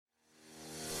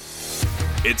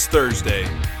It's Thursday.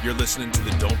 You're listening to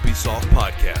the Don't Be Soft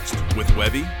podcast with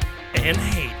Webby and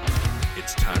Hayden.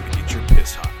 It's time to get your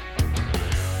piss hot.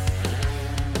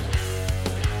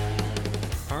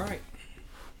 All right.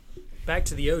 Back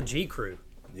to the OG crew.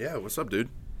 Yeah, what's up, dude?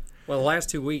 Well, the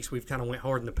last 2 weeks we've kind of went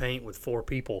hard in the paint with 4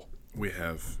 people. We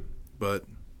have, but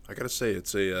I gotta say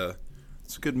it's a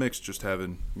good mix. Just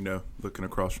having looking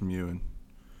across from you and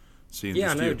seeing.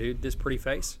 Yeah, I know, dude. This pretty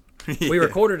face. Yeah. We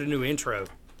recorded a new intro.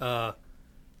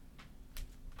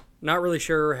 Not really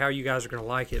sure how you guys are going to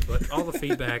like it, but all the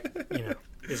feedback,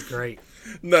 is great.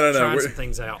 No. Trying some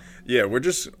things out. Yeah, we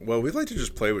like to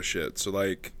just play with shit. So,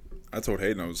 like, I told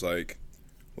Hayden, I was like,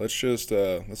 let's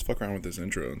fuck around with this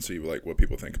intro and see, like, what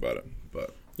people think about it.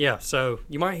 But yeah, so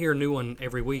you might hear a new one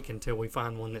every week until we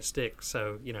find one that sticks.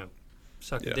 So,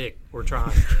 suck a dick. We're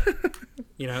trying,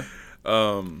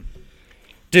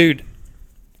 Dude,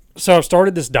 so I've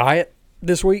started this diet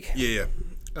this week. Yeah.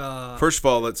 First of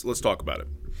all, let's talk about it.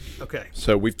 Okay.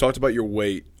 So we've talked about your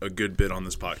weight a good bit on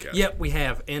this podcast. Yep, we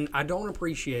have. And I don't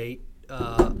appreciate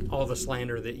all the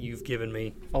slander that you've given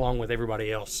me, along with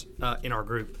everybody else in our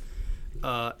group.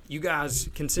 You guys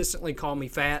consistently call me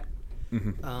fat,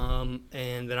 and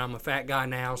that I'm a fat guy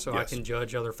now, so yes. I can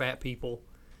judge other fat people.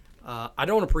 I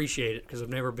don't appreciate it because I've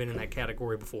never been in that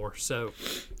category before. So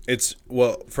first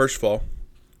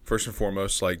and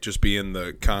foremost, like, just being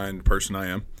the kind person I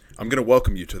am, I'm going to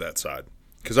welcome you to that side.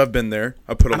 Because I've been there.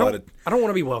 I don't want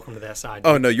to be welcome to that side.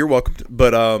 Oh, no, you're welcome.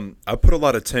 But I put a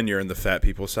lot of tenure in the fat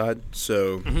people side.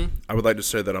 So I would like to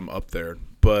say that I'm up there.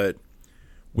 But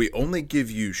we only give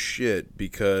you shit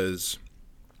because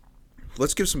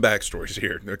let's give some backstories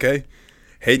here, okay?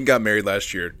 Hayden got married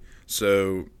last year.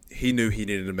 So he knew he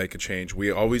needed to make a change.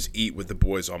 We always eat with the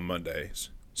boys on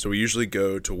Mondays. So we usually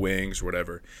go to Wings or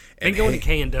whatever. And going to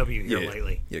K&W here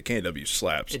lately. Yeah, K&W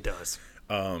slaps. It does.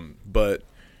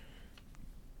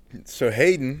 So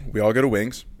Hayden, we all go to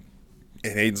Wings,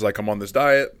 and Hayden's like, I'm on this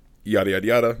diet, yada, yada,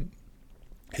 yada.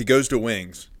 He goes to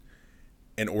Wings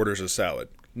and orders a salad.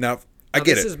 Now, I get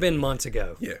it. This has been months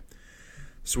ago. Yeah.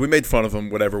 So we made fun of him,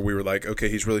 whatever. We were like, okay,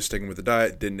 he's really sticking with the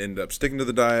diet. Didn't end up sticking to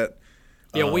the diet.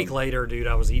 Yeah, a week later, dude,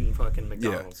 I was eating fucking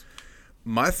McDonald's. Yeah.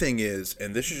 My thing is,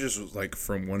 and this is just like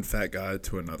from one fat guy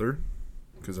to another,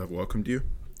 because I've welcomed you.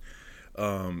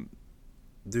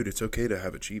 Dude, it's okay to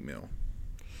have a cheat meal.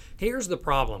 Here's the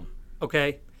problem,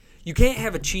 okay? You can't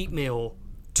have a cheat meal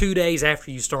 2 days after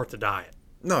you start the diet.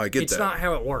 No, I get that. It's not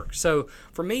how it works. So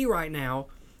for me right now,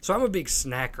 I'm a big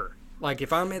snacker. Like,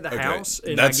 if I'm at the house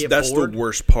and I get bored. That's the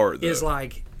worst part, though. Is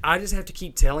like, I just have to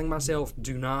keep telling myself,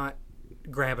 do not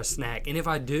grab a snack. And if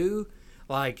I do,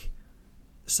 like,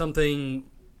 something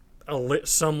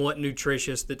somewhat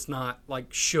nutritious that's not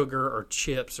like sugar or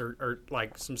chips or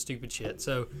like some stupid shit.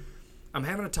 So I'm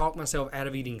having to talk myself out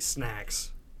of eating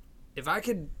snacks. If I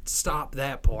could stop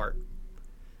that part,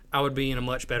 I would be in a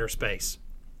much better space.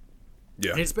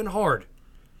 Yeah. And it's been hard.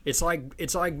 It's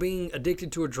like being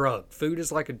addicted to a drug. Food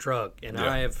is like a drug, and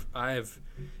yeah. I have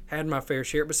had my fair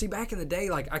share. But see, back in the day,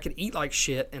 like, I could eat like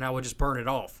shit and I would just burn it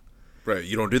off. Right.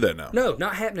 You don't do that now. No,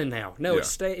 not happening now. No,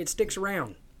 yeah. It sticks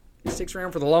around. It sticks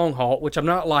around for the long haul, which I'm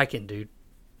not liking, dude.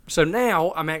 So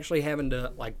now I'm actually having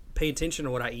to, like, pay attention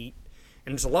to what I eat,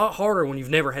 and it's a lot harder when you've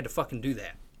never had to fucking do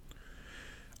that.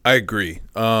 I agree.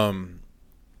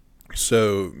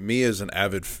 So me as an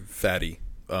avid fatty,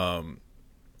 I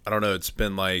don't know, it's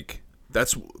been like,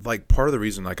 that's like part of the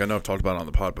reason, like, I know I've talked about it on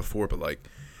the pod before, but like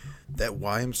that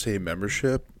YMCA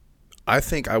membership, I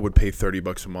think I would pay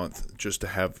 $30 a month just to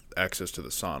have access to the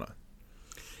sauna.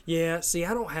 Yeah, see,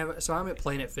 I don't have it. So I'm at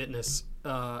Planet Fitness,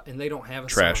 and they don't have a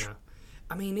Trash. sauna.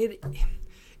 I mean, it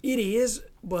is,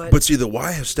 but... But see, the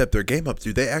Y have stepped their game up,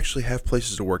 dude. They actually have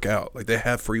places to work out. Like, they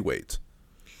have free weights.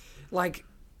 Like,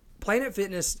 Planet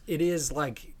Fitness, it is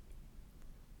like...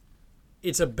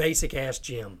 It's a basic-ass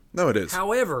gym. No, it is.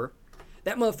 However,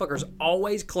 that motherfucker's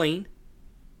always clean,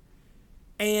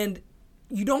 and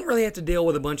you don't really have to deal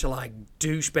with a bunch of, like,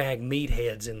 douchebag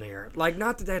meatheads in there. Like,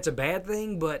 not that that's a bad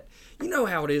thing, but you know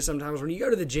how it is sometimes when you go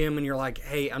to the gym and you're like,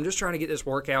 hey, I'm just trying to get this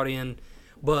workout in,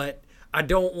 but I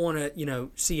don't want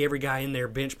to, see every guy in there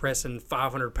bench pressing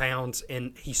 500 pounds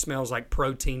and he smells like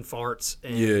protein farts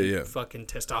and fucking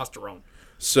testosterone.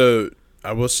 So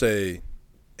I will say,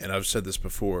 and I've said this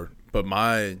before, but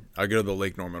I go to the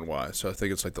Lake Norman Y, so I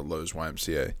think it's like the Lowe's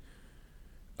YMCA.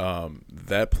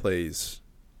 That place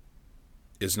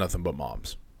is nothing but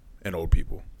moms and old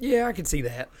people. Yeah, I can see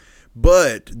that.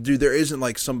 But, dude, there isn't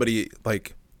like somebody,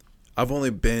 like, I've only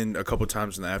been a couple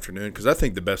times in the afternoon because I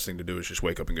think the best thing to do is just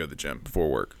wake up and go to the gym before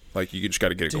work. Like, you just got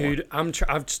to get it going. Dude,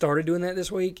 I've started doing that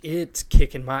this week. It's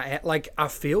kicking my ass. Like, I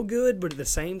feel good, but at the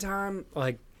same time,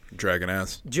 like, Dragging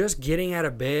ass. Just getting out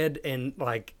of bed and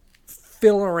like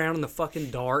fiddling around in the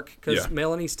fucking dark because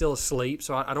Melanie's still asleep,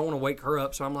 so I don't want to wake her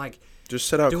up. So I'm like, just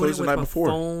set out doing clothes it the with night my before.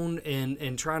 phone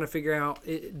and trying to figure out,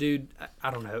 dude.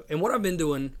 I don't know. And what I've been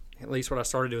doing, at least what I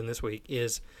started doing this week,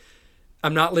 is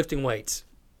I'm not lifting weights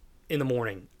in the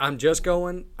morning. I'm just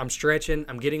going. I'm stretching.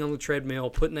 I'm getting on the treadmill,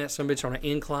 putting that sumbitch on an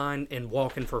incline, and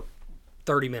walking for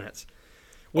 30 minutes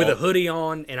with a hoodie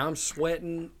on, and I'm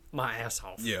sweating my ass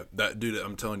off. Yeah, that dude.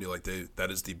 I'm telling you, like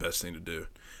that is the best thing to do.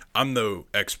 I'm no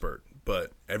expert,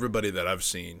 but everybody that I've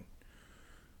seen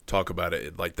talk about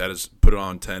it, like that is put it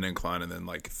on 10 incline and then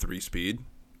like 3 speed.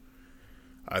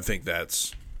 I think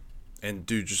that's, and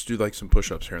dude, just do like some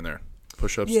push-ups here and there,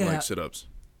 push-ups and like sit-ups.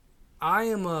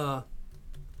 I'm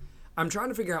trying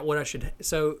to figure out what I should.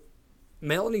 So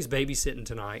Melanie's babysitting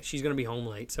tonight. She's going to be home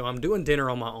late, so I'm doing dinner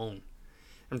on my own.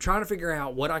 I'm trying to figure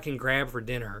out what I can grab for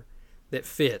dinner that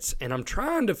fits, and I'm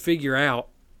trying to figure out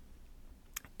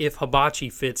if hibachi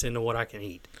fits into what I can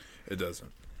eat. It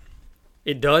doesn't.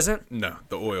 It doesn't? No,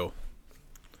 the oil.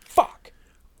 Fuck.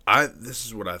 This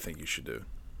is what I think you should do,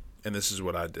 and this is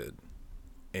what I did,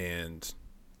 and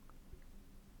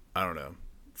I don't know.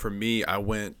 For me, I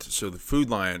went, so the Food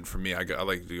Lion, for me, I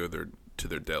like to go there to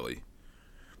their deli.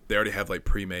 They already have like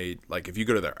pre-made, like if you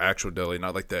go to their actual deli,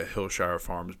 not like that Hillshire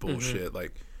Farms bullshit,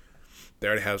 like they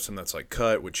already have some that's like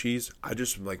cut with cheese. I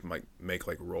just like make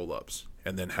like roll-ups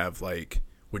and then have like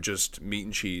with just meat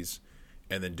and cheese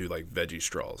and then do like veggie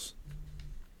straws.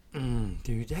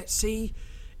 Dude,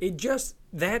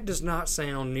 that does not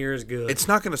sound near as good. It's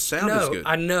not going to sound as good.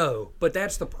 I know, but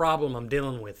that's the problem I'm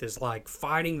dealing with is like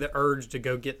fighting the urge to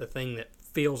go get the thing that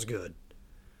feels good.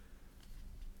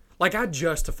 Like I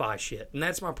justify shit, and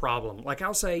that's my problem. Like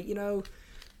I'll say,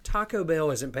 Taco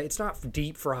Bell isn't bad. It's not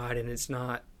deep fried and it's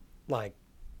not like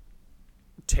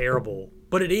terrible,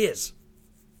 but it is.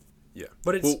 Yeah.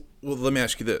 But it's well, let me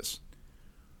ask you this.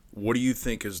 What do you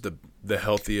think is the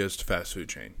healthiest fast food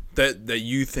chain that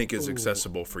you think is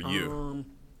accessible for you?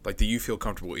 Like that you feel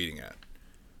comfortable eating at?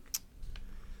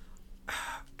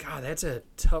 God, that's a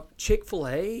tough.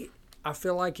 Chick-fil-A, I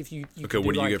feel like if you okay,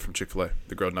 what do you get from Chick-fil-A?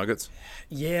 The grilled nuggets?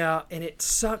 Yeah, and it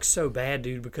sucks so bad,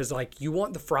 dude, because like you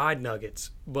want the fried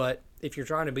nuggets, but if you're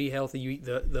trying to be healthy, you eat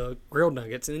the grilled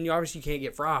nuggets, and then you obviously can't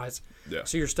get fries. Yeah.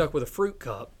 So you're stuck with a fruit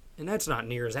cup, and that's not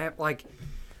near as like.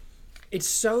 It's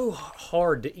so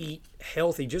hard to eat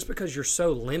healthy just because you're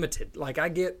so limited. Like I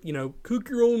get, cook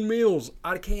your own meals.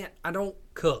 I don't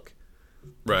cook.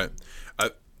 Right.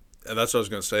 And that's what I was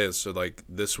going to say is, so like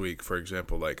this week, for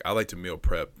example, like I like to meal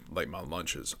prep like my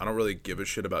lunches. I don't really give a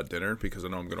shit about dinner because I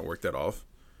know I'm going to work that off.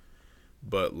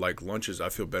 But like lunches, I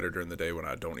feel better during the day when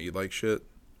I don't eat like shit.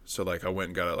 So like I went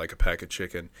and got like a pack of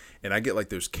chicken and I get like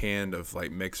those canned of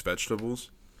like mixed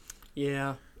vegetables.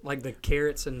 Yeah. Like the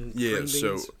carrots and green beans.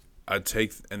 So I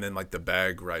take, and then like the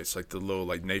bag rice, like the little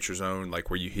like Nature's Own, like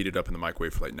where you heat it up in the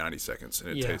microwave for like 90 seconds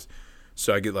and it tastes.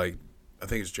 So I get like, I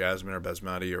think it's jasmine or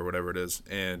basmati or whatever it is,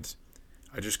 and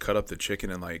I just cut up the chicken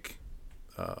in like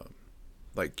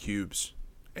cubes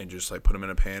and just like put them in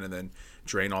a pan and then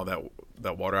drain all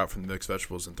that water out from the mixed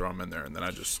vegetables and throw them in there, and then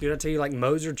I just. Dude, I tell you, like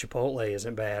Moser Chipotle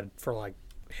isn't bad for like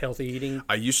healthy eating.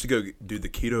 I used to go do the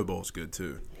keto bowl's good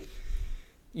too.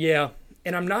 Yeah.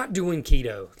 And I'm not doing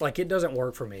keto. Like, it doesn't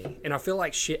work for me. And I feel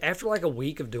like shit, after like a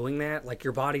week of doing that, like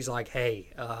your body's like, hey,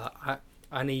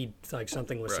 I need like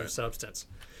something with some substance.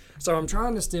 So I'm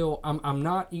trying to I'm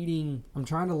not eating, I'm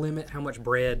trying to limit how much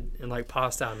bread and like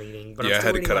pasta I'm eating. But yeah, I'm still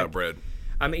I had to cut like, out bread.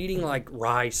 I'm eating like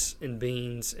rice and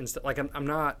beans and stuff. Like I'm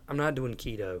not doing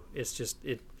keto. It's just,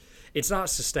 it's not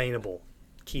sustainable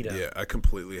keto. Yeah, I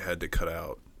completely had to cut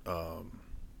out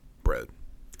bread.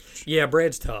 Yeah,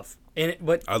 bread's tough.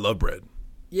 But I love bread.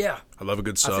 Yeah. I love a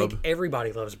good sub. I think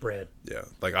everybody loves bread. Yeah.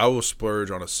 Like I will splurge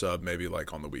on a sub maybe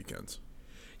like on the weekends.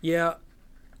 Yeah.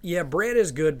 Yeah, bread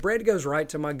is good. Bread goes right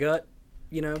to my gut,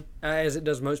 as it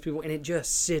does most people, and it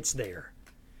just sits there.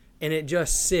 And it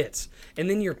just sits. And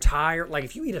then you're tired. Like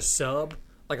if you eat a sub,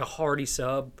 like a hearty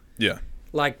sub. Yeah.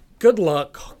 Like good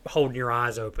luck holding your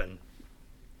eyes open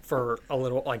for a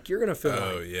little, like you're going to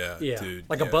feel dude.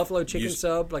 Like a buffalo chicken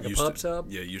sub, like a pub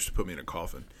sub. Yeah, you used to put me in a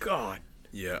coffin. God.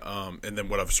 Yeah, and then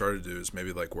what I've started to do is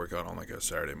maybe like work out on like a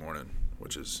Saturday morning,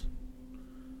 which is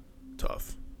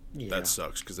tough. Yeah. That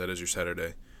sucks because that is your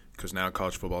Saturday. Because now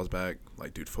college football is back.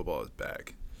 Like, dude, football is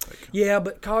back. Like, yeah,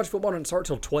 but college football doesn't start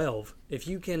till 12. If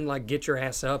you can like get your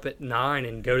ass up at 9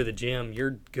 and go to the gym,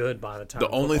 you're good by the time. The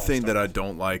only thing that I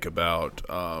don't like about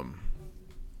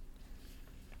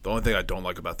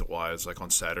the Y is like on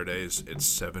Saturdays it's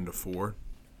 7 to 4.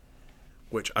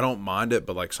 Which I don't mind it,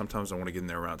 but like sometimes I want to get in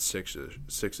there around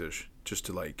 6-ish just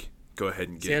to like go ahead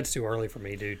and get. See, that's too early for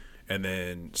me, dude. And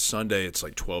then Sunday, it's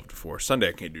like 12 to 4. Sunday,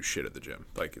 I can't do shit at the gym.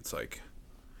 Like, it's like...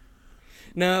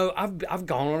 No, I've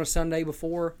gone on a Sunday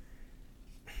before.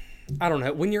 I don't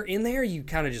know. When you're in there, you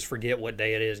kind of just forget what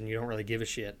day it is and you don't really give a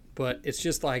shit. But it's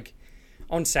just like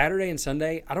on Saturday and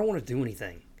Sunday, I don't want to do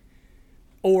anything.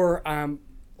 Or I'm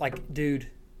like, dude,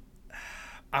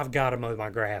 I've got to mow my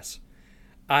grass.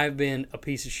 I've been a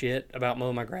piece of shit about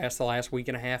mowing my grass the last week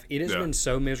and a half. It has been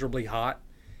so miserably hot.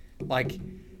 Like,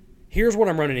 here's what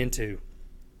I'm running into.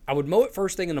 I would mow it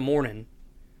first thing in the morning,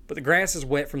 but the grass is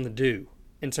wet from the dew.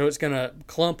 And so it's going to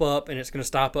clump up and it's going to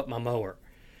stop up my mower.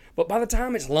 But by the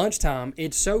time it's lunchtime,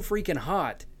 it's so freaking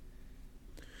hot.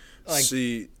 Like,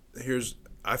 see,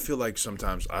 I feel like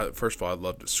sometimes, first of all, I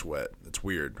love to sweat. It's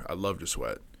weird. I love to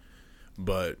sweat.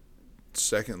 But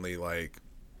secondly, like,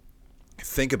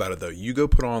 think about it, though. You go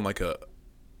put on, like, a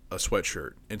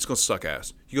sweatshirt, and it's going to suck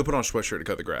ass. You go put on a sweatshirt to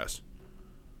cut the grass.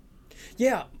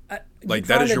 Yeah. Like,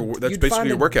 that's basically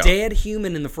your workout. Dead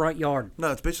human in the front yard.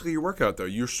 No, it's basically your workout, though.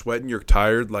 You're sweating, you're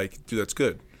tired. Like, dude, that's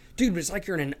good. Dude, but it's like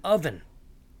you're in an oven.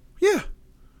 Yeah.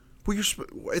 Well,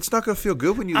 it's not going to feel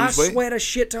good when you lose weight. I sweat a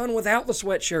shit ton without the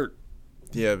sweatshirt.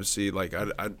 Yeah, but see, like,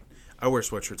 I wear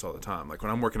sweatshirts all the time. Like,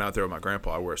 when I'm working out there with my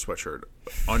grandpa, I wear a sweatshirt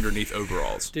underneath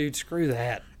overalls. Dude, screw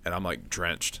that. And I'm, like,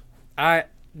 drenched.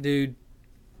 Dude,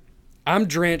 I'm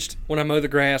drenched when I mow the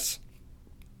grass.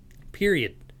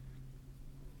 Period.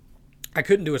 I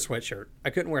couldn't do a sweatshirt. I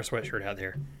couldn't wear a sweatshirt out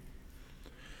there.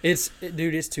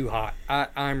 Dude, it's too hot.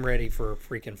 I'm ready for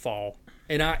freaking fall.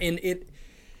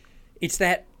 It's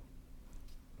that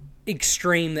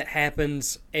extreme that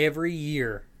happens every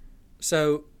year.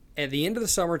 So at the end of the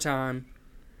summertime,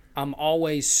 I'm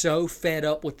always so fed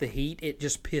up with the heat, it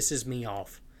just pisses me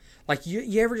off. Like,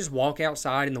 you ever just walk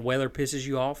outside and the weather pisses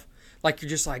you off? Like, you're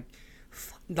just like,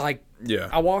 yeah.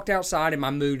 I walked outside and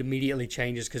my mood immediately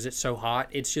changes because it's so hot.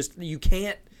 It's just, you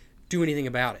can't do anything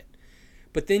about it.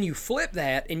 But then you flip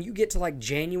that and you get to like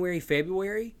January,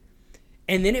 February,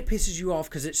 and then it pisses you off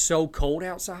because it's so cold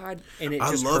outside, and it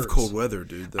just I love hurts. cold weather,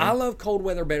 dude. Though. I love cold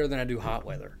weather better than I do hot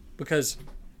weather because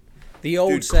the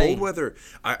old saying... cold weather,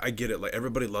 I get it. Like,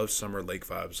 everybody loves summer lake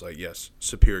vibes. Like, yes,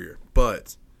 superior.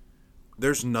 But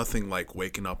there's nothing like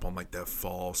waking up on like that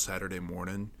fall Saturday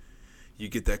morning. You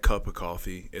get that cup of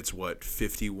coffee. It's,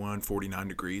 51, 49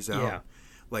 degrees out? Yeah.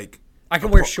 Like... I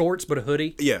can wear shorts but a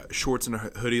hoodie. Yeah, shorts and a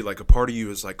hoodie. Like, a part of you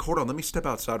is like, hold on, let me step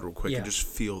outside real quick and just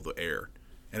feel the air.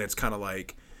 And it's kind of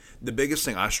like the biggest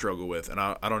thing I struggle with, and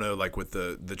I don't know, like with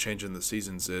the change in the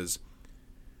seasons, is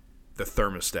the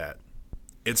thermostat.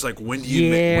 It's like when do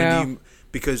you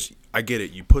because I get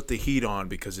it, you put the heat on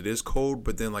because it is cold,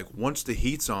 but then like once the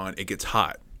heat's on, it gets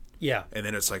hot. Yeah. And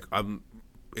then it's like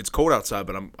it's cold outside,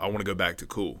 but I want to go back to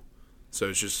cool. So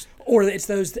it's just, or it's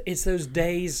those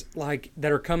days like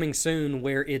that are coming soon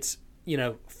where it's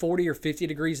 40 or 50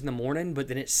 degrees in the morning, but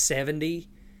then it's 70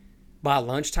 by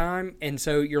lunchtime, and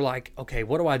so you're like, okay,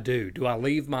 what do I do? Do I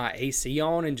leave my AC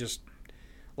on and just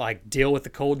like deal with the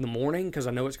cold in the morning because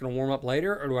I know it's going to warm up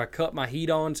later, or do I cut my heat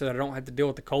on so that I don't have to deal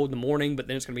with the cold in the morning, but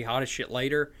then it's going to be hot as shit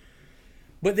later?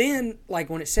 But then, like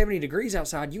when it's 70 degrees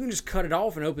outside, you can just cut it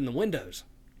off and open the windows,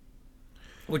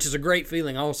 which is a great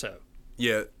feeling also.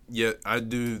 Yeah, I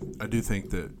do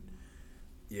think that.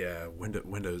 Yeah,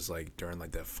 windows like during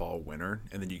like that fall winter,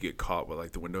 and then you get caught with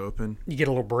like the window open. You get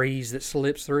a little breeze that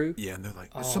slips through. Yeah, and they're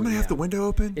like, does somebody have the window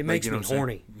open? It makes me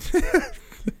horny.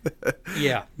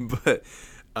 Yeah. But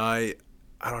I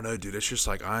don't know, dude. It's just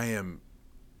like I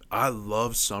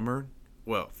love summer.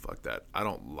 Well, fuck that. I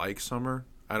don't like summer.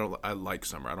 I like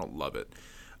summer. I don't love it.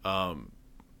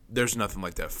 There's nothing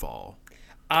like that fall.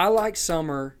 I like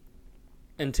summer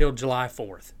until July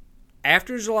 4th.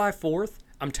 After July 4th,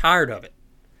 I'm tired of it.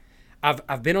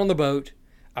 I've been on the boat.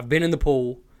 I've been in the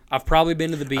pool. I've probably been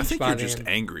to the beach by then. I think you're just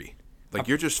angry. Like,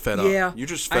 you're just fed up. Yeah, you're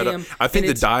just fed up. I think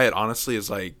the diet, honestly, is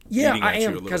like eating at you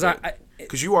a little bit.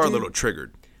 Because you are a little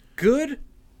triggered. Good,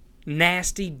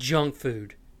 nasty junk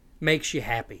food makes you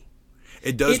happy.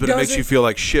 It does, but it makes you feel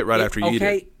like shit right after you eat it.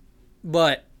 Okay,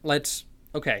 but let's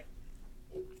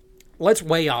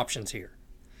weigh options here.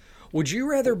 Would you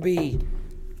rather be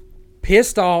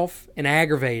pissed off and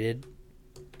aggravated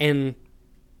and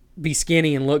be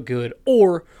skinny and look good,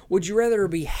 or would you rather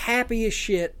be happy as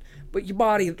shit but your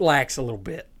body lacks a little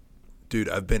bit? Dude,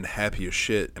 I've been happy as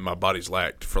shit and my body's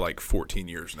lacked for like 14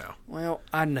 years now. Well,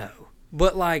 I know,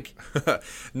 but like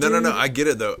no, I get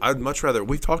it though. I'd much rather,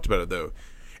 we've talked about it though,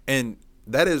 and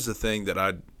that is the thing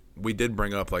that we did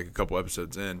bring up like a couple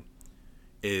episodes in,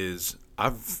 is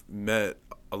I've met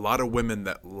a lot of women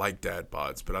that like dad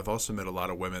bods, but I've also met a lot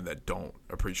of women that don't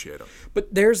appreciate them.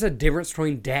 But there's a difference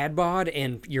between dad bod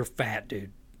and you're fat,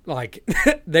 dude. Like,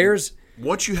 there's...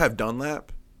 Once you have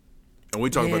Dunlap, and we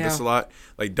talk about this Yeah. a lot,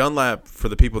 like Dunlap, for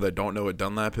the people that don't know what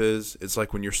Dunlap is, it's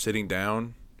like when you're sitting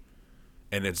down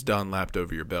and it's Dunlapped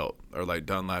over your belt, or like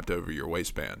Dunlapped over your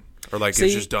waistband, or like See,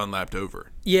 it's just Dunlapped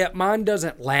over. Yeah, mine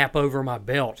doesn't lap over my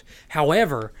belt.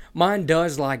 However, mine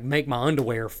does, like, make my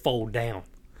underwear fold down.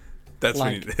 That's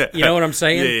Like, when you know what I'm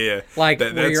saying? Yeah. Like,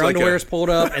 That- where that's your like underwear a- is pulled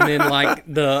up and then, like,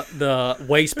 the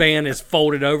waistband is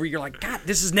folded over. You're like, God,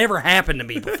 this has never happened to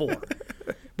me before.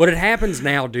 But it happens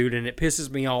now, dude, and it pisses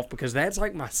me off because that's,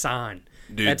 like, my sign.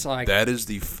 Dude, That's like... that is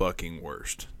the fucking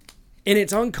worst. And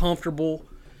it's uncomfortable.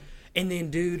 And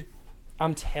then, dude,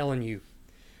 I'm telling you,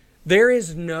 there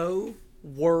is no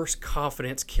worse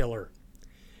confidence killer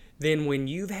than when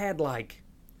you've had, like,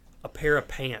 a pair of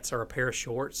pants or a pair of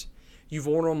shorts. You've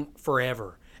worn them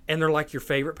forever, and they're like your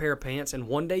favorite pair of pants, and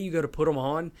one day you go to put them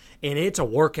on, and it's a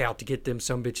workout to get them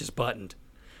some bitches buttoned.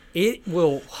 It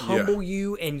will humble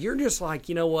you, and you're just like,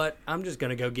 you know what? I'm just going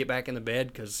to go get back in the bed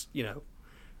because, you know,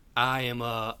 I am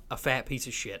a fat piece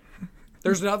of shit.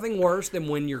 There's nothing worse than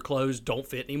when your clothes don't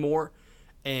fit anymore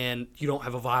and you don't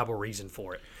have a viable reason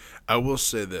for it. I will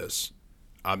say this.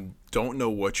 I don't know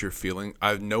what you're feeling.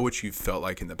 I know what you felt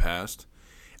like in the past,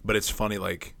 but it's funny,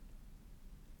 like,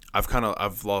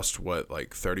 I've lost, what,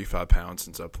 like 35 pounds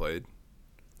since I played?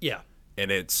 Yeah. And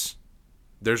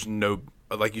there's no,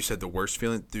 like you said, the worst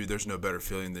feeling, dude, there's no better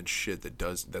feeling than shit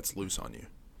that's loose on you.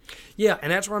 Yeah,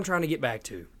 and that's what I'm trying to get back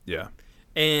to. Yeah.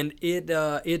 And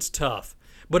it's tough.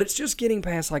 But it's just getting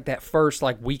past, like, that first,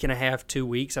 like, week and a half, 2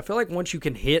 weeks. I feel like once you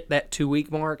can hit that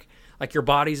 2-week mark, like, your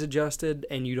body's adjusted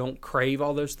and you don't crave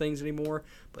all those things anymore.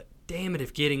 But damn it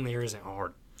if getting there isn't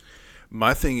hard.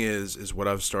 My thing is what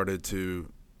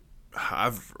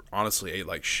I've honestly ate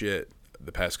like shit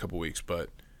the past couple weeks, but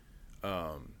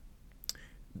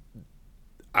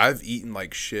I've eaten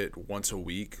like shit once a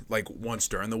week, like once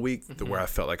during the week, where I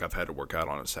felt like I've had to work out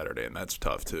on a Saturday, and that's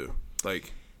tough too.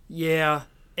 Like, Yeah.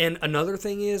 And another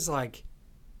thing is, like,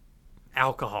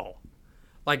 alcohol.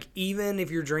 Like, even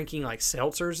if you're drinking, like,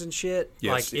 seltzers and shit,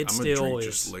 yeah, like, see, it I'm still gonna drink is...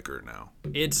 just liquor now.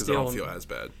 It's because I still... don't feel as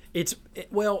bad.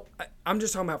 Well, I'm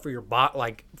just talking about for your body.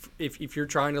 Like, if you're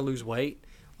trying to lose weight,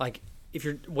 like,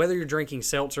 whether you're drinking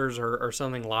seltzers or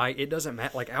something light, it doesn't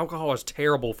matter. Like, alcohol is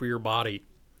terrible for your body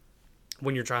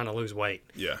when you're trying to lose weight.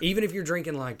 Yeah. Even if you're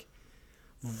drinking, like,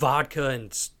 vodka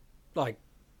and, like,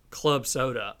 club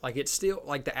soda, like, it's still,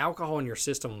 like, the alcohol in your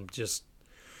system just...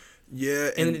 Yeah,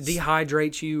 And it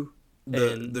dehydrates you.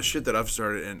 the shit that I've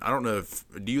started, and I don't know if,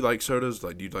 do you like sodas?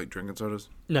 Like, do you like drinking sodas?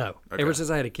 No. Okay. Ever since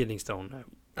I had a kidney stone, no.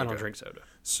 I don't Okay. drink soda.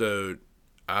 So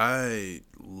I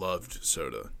loved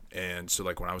soda. And so,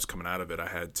 like, when I was coming out of it, I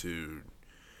had to,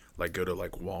 like, go to,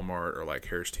 like, Walmart or, like,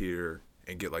 Harris Teeter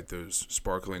and get, like, those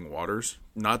sparkling waters.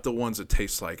 Not the ones that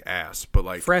taste like ass, but,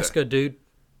 like... Fresca, dude.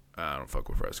 I don't fuck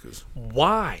with Frescas.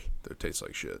 Why? They taste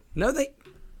like shit. No, they...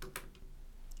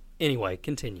 Anyway,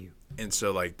 continue. And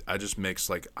so, like, I just mix,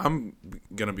 like... I'm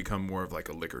going to become more of, like,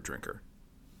 a liquor drinker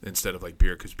instead of, like,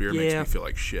 beer, because beer makes me feel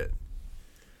like shit.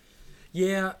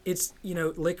 Yeah, it's, you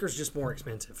know, liquor's just more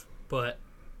expensive. But,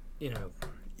 you know...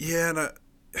 Yeah, and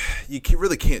you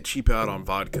really can't cheap out on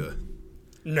vodka.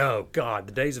 No, God,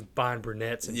 the days of buying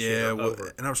brunettes and shit are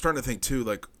over. And I was starting to think, too,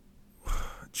 like,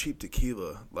 cheap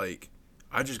tequila, like,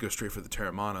 I just go straight for the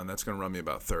Terramana, and that's going to run me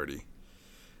about $30.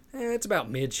 It's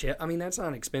about mid shit. I mean, that's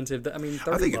not expensive. I mean,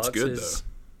 30 I think it's bucks good, is...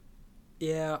 though.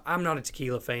 Yeah, I'm not a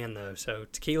tequila fan, though, so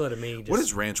tequila to me just... What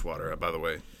is ranch water, by the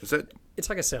way? Is that... It's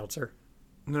like a seltzer.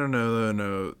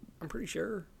 No. I'm pretty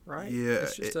sure, right? Yeah,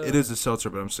 It's just it is a seltzer,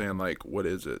 but I'm saying, like, what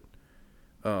is it?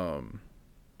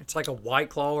 It's like a White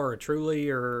Claw or a Truly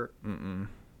or...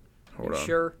 Hold on.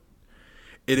 Sure?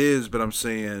 It is, but I'm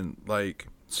saying, like,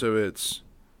 so it's...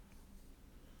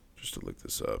 Just to look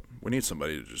this up. We need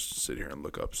somebody to just sit here and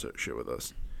look up shit with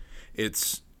us.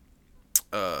 It's...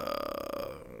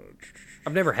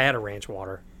 I've never had a ranch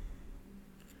water.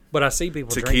 But I see people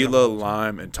tequila, drinking them.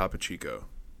 lime, and Topo Chico.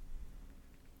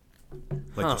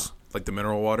 Like just like the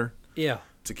mineral water. Yeah.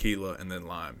 Tequila and then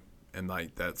lime, and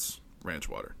like that's ranch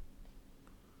water.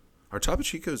 Our Topo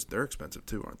Chicos, they're expensive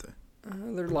too, aren't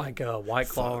they? They're like a White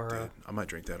Claw or a... I might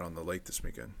drink that on the lake this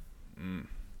weekend.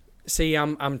 See,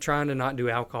 I'm trying to not do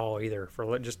alcohol either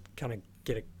for just kind of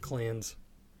get a cleanse,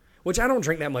 which I don't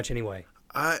drink that much anyway.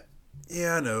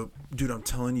 Yeah, I know. Dude, I'm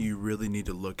telling you, you really need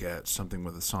to look at something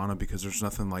with a sauna because there's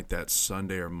nothing like that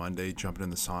Sunday or Monday jumping in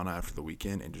the sauna after the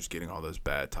weekend and just getting all those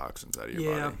bad toxins out of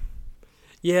your body.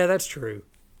 Yeah, that's true.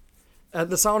 The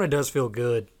sauna does feel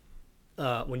good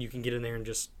when you can get in there and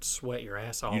just sweat your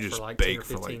ass off You just for like bake 10 or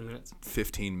 15 for like minutes.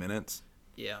 15 minutes?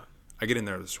 Yeah. I get in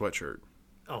there with a sweatshirt.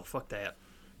 Oh, fuck that.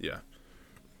 Yeah.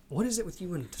 what is it with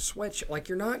you and sweatshirt? Like,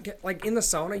 you're not like in the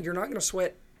sauna, you're not going to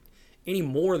sweat any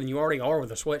more than you already are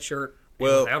with a sweatshirt.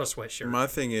 Well, without a sweatshirt. My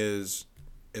thing is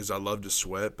I love to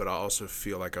sweat, but I also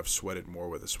feel like I've sweated more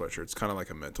with a sweatshirt. It's kind of like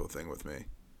a mental thing with me.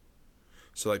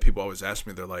 So like people always ask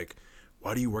me, they're like,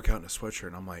 "Why do you work out in a sweatshirt?"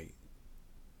 And I'm like,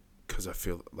 "Cause I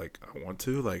feel like I want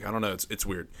to." Like, I don't know. It's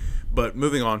weird. But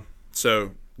moving on.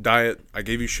 So diet, I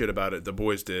gave you shit about it. The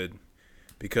boys did,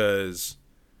 because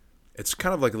it's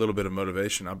kind of like a little bit of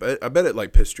motivation. I bet it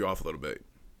like pissed you off a little bit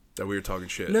that we were talking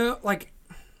shit. No,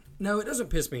 it doesn't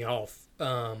piss me off.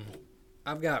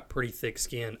 I've got pretty thick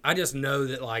skin. I just know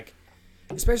that, like,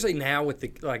 especially now with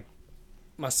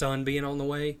my son being on the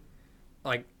way,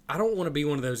 like, I don't want to be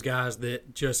one of those guys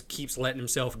that just keeps letting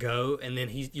himself go, and then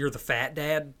you're the fat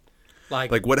dad.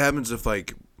 Like what happens if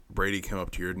like Brady came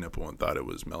up to your nipple and thought it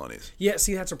was Melanie's? Yeah,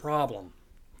 see, that's a problem.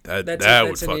 That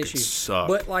would fucking suck.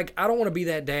 But like, I don't want to be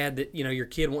that dad that, you know, your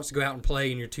kid wants to go out and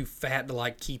play and you're too fat to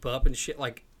like keep up and shit.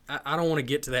 Like, I don't want to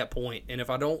get to that point. And if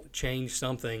I don't change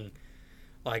something,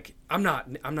 like, I'm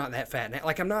not that fat now.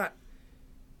 Like, I'm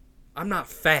not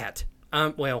fat.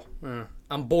 I'm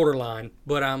borderline,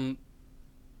 but I'm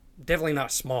definitely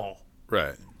not small.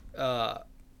 Right.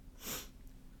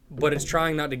 But it's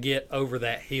trying not to get over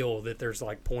that hill that there's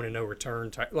like point of no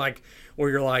return type, like where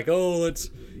you're like, oh, let's,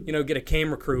 you know, get a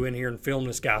camera crew in here and film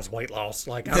this guy's weight loss.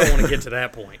 Like, I don't want to get to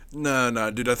that point. No,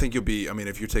 dude. I think you'll be. I mean,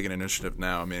 if you're taking initiative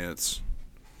now, I mean,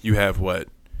 you have what,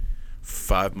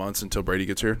 5 months until Brady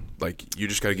gets here. Like, you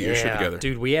just got to get your shit together,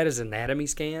 dude. We had his anatomy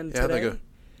scan today. They go.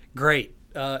 Great.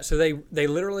 So they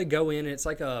literally go in. It's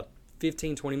like a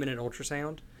 15-20 minute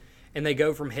ultrasound, and they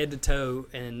go from head to toe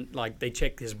and like they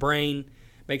check his brain.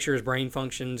 Make sure his brain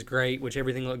functions great, which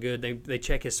everything looked good. They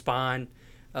check his spine,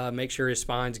 make sure his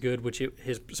spine's good, which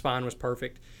his spine was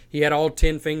perfect. He had all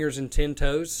 10 fingers and 10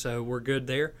 toes, so we're good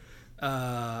there.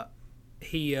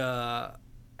 He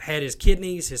had his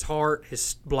kidneys, his heart,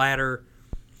 his bladder,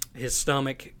 his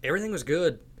stomach. Everything was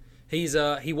good.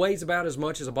 He weighs about as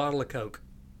much as a bottle of Coke,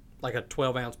 like a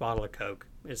 12-ounce bottle of Coke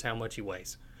is how much he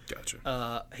weighs.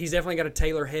 Gotcha. He's definitely got a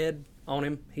Taylor head on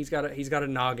him. He's got a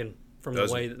noggin. From the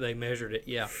way that they measured it,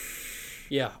 yeah.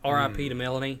 R.I.P. to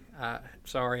Melanie.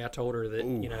 Sorry, I told her that,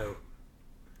 you know,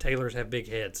 Taylors have big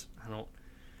heads.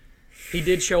 He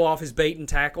did show off his bait and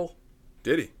tackle.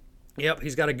 Did he? Yep,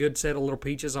 he's got a good set of little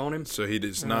peaches on him. So he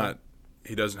does not.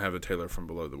 He doesn't have a Taylor from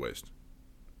below the waist.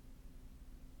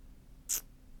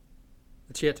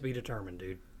 It's yet to be determined,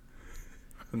 dude.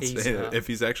 I'm saying if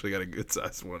he's actually got a good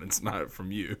sized one, it's not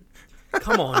from you.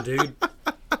 Come on, dude.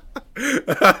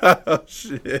 Oh,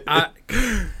 shit.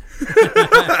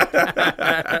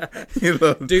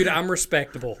 Dude, I'm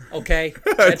respectable. Okay,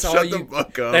 that's all you.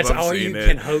 That's all you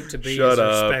can hope to be. Is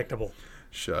respectable.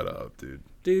 Shut up, dude.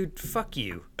 Dude, fuck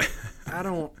you. I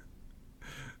don't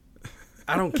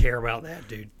care about that,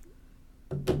 dude.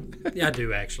 Yeah, I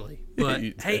do actually. But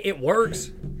hey, it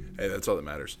works. Hey, that's all that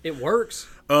matters. It works.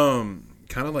 Kind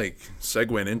of like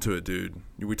segueing into it, dude.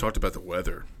 We talked about the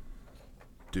weather,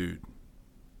 dude.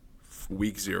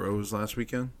 Week 0 was last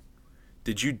weekend.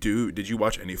 Did you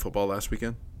watch any football last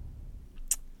weekend?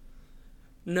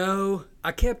 No,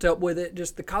 I kept up with it.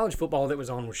 Just the college football that was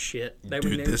on was shit.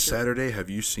 Dude, this Saturday, have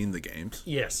you seen the games?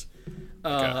 Yes.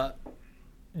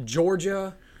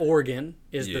 Georgia, Oregon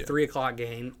is the 3 o'clock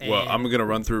game. And well, I'm gonna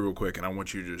run through real quick, and I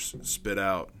want you to just spit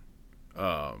out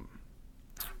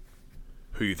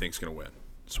who you think's gonna win.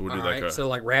 So we'll do so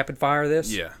like rapid fire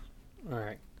this. Yeah. All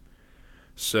right.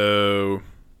 So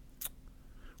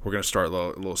we're going to start a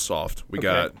little soft. We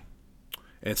got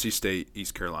NC State,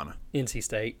 East Carolina. NC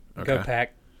State. Okay. Go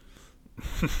Pack.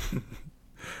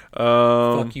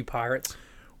 Fuck you, Pirates.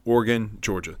 Oregon,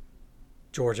 Georgia.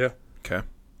 Georgia. Okay.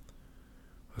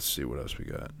 Let's see what else we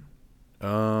got.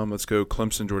 Let's go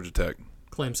Clemson, Georgia Tech.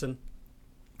 Clemson.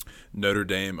 Notre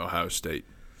Dame, Ohio State.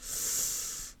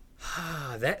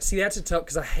 That's a tough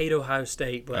because I hate Ohio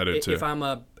State. But I do too. If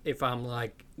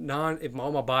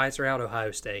all my bias are out,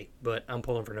 Ohio State, but I'm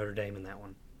pulling for Notre Dame in that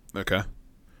one. Okay.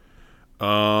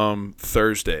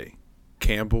 Thursday,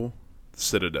 Campbell,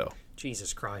 Citadel.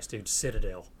 Jesus Christ, dude,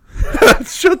 Citadel.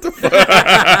 Shut the fuck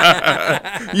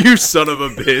up. You son of a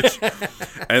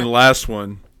bitch. And last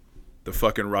one, the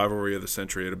fucking rivalry of the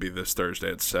century. It'll be this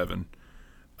Thursday at 7.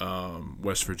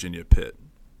 West Virginia, Pitt.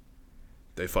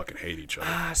 They fucking hate each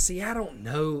other. See, I don't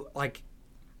know. Like,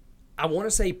 I want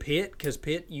to say Pitt because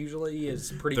Pitt usually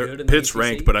is pretty good in the Pitt's ACC.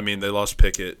 ranked, but I mean, they lost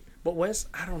Pickett. But West,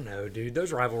 I don't know, dude.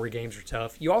 Those rivalry games are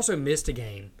tough. You also missed a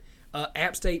game.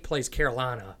 App State plays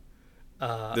Carolina.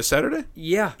 This Saturday?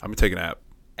 Yeah. I'm taking App.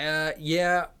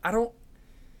 Yeah, I don't.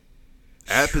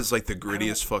 App is like the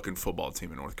grittiest fucking football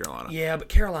team in North Carolina. Yeah, but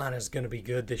Carolina's going to be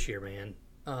good this year, man.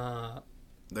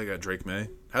 They got Drake May.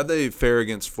 How'd they fare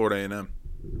against Florida A&M?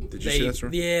 Did you see that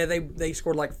story? Yeah, they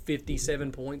scored like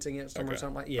 57 points against them or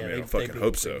something like that. Yeah, I they fucking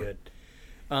hope so. Good.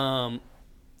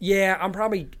 Yeah,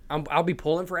 I'll be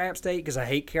pulling for App State because I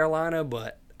hate Carolina,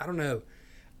 but I don't know.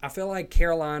 I feel like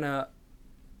Carolina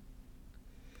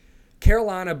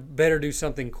better do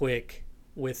something quick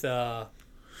with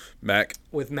Mac.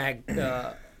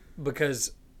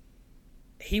 Because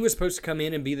he was supposed to come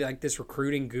in and be like this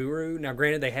recruiting guru. Now,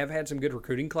 granted, they have had some good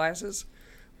recruiting classes,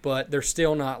 but they're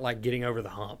still not like getting over the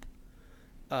hump.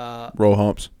 Roll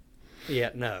humps. Yeah,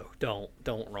 no, don't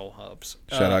roll humps.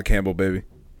 Shout out Campbell, baby.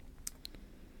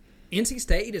 NC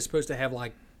State is supposed to have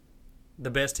like the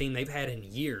best team they've had in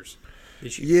years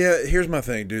this year. Yeah, here's my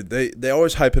thing, dude. They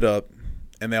always hype it up,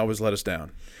 and they always let us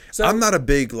down. So, I'm not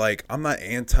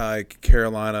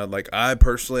anti-Carolina. Like, I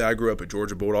grew up a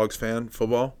Georgia Bulldogs fan,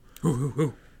 football.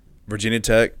 Virginia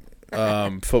Tech,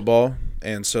 football.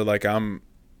 And so, like, I don't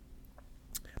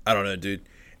know, dude.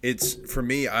 It's, for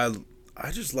me, I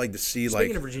just like to see,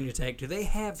 Speaking of Virginia Tech, do they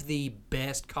have the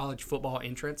best college football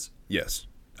entrance? Yes.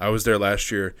 I was there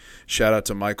last year. Shout out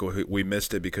to Michael. We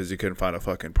missed it because he couldn't find a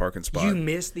fucking parking spot. You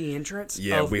missed the entrance?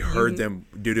 Yeah, we heard them.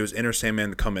 Dude, it was Enter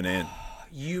Sandman coming in.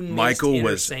 You missed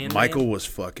Enter Sandman? Michael was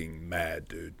fucking mad,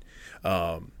 dude.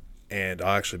 And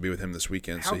I'll actually be with him this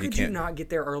weekend. How could you not get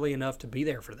there early enough to be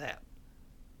there for that?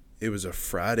 It was a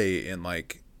Friday, and,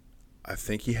 like, I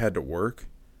think he had to work.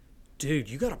 Dude,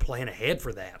 you got to plan ahead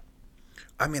for that.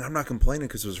 I mean, I'm not complaining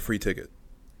because it was a free ticket.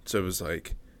 So it was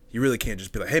like, you really can't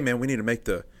just be like, hey, man, we need to make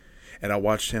the... And I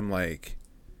watched him get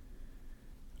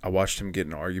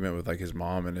in an argument with, like, his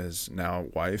mom and his now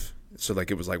wife. So,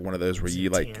 like, it was, like, one of those where you,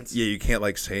 intense. like... Yeah, you can't,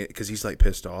 like, say it because he's, like,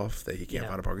 pissed off that he can't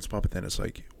find a parking spot. But then it's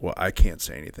like, well, I can't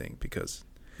say anything because...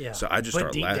 Yeah. So I just but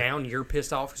start deep laughing. down, you're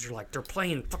pissed off because you're like, they're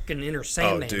playing fucking Enter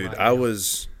Sandman. Oh, dude, right I now.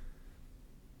 was...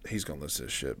 He's gonna listen to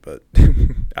this shit, but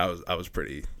I was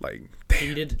pretty like damn.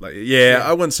 Heated. Like yeah,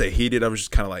 I wouldn't say heated. I was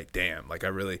just kind of like damn. Like I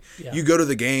really. Yeah. You go to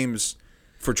the games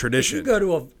for tradition. If you go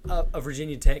to a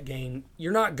Virginia Tech game,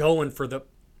 you're not going for the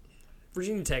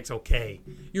Virginia Tech's okay.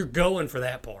 You're going for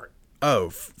that part.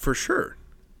 Oh, for sure.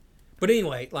 But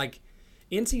anyway, like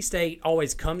NC State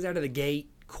always comes out of the gate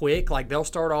quick. Like they'll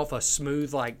start off a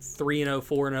smooth like 3-0,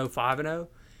 4-0, 5-0.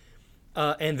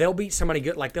 And they'll beat somebody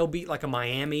good, like they'll beat like a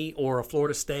Miami or a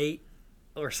Florida State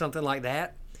or something like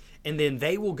that. And then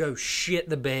they will go shit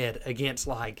the bed against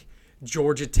like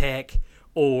Georgia Tech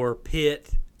or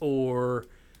Pitt or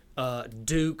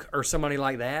Duke or somebody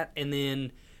like that. And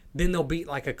then they'll beat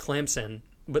like a Clemson,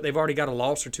 but they've already got a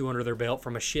loss or two under their belt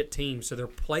from a shit team. So their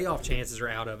playoff chances are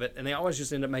out of it. And they always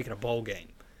just end up making a bowl game.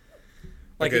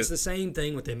 Like it's the same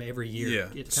thing with them every year. Yeah.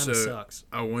 It kind of sucks.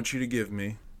 I want you to give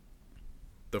me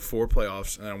the 4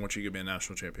 playoffs, and I want you to give me a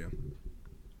national champion.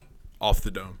 Off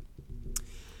the dome.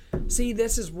 See,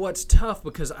 this is what's tough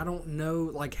because I don't know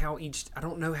like I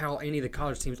don't know how any of the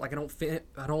college teams like I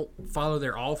don't follow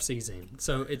their off season,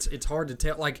 so it's hard to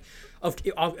tell. Like,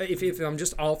 if I'm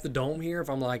just off the dome here, if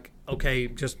I'm like okay,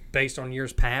 just based on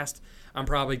years past, I'm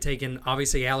probably taking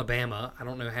obviously Alabama. I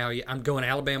don't know how I'm going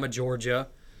Alabama, Georgia.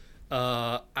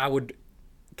 I would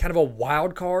kind of a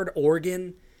wild card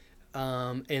Oregon.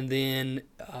 And then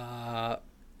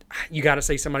you got to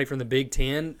say somebody from the Big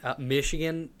Ten,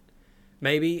 Michigan,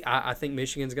 maybe. I think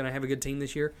Michigan's going to have a good team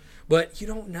this year. But you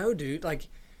don't know, dude. Like,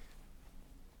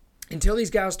 until these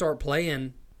guys start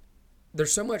playing,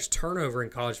 there's so much turnover in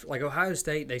college. Like, Ohio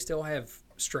State, they still have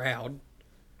Stroud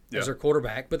as their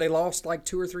quarterback, but they lost like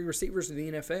 2 or 3 receivers to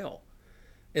the NFL.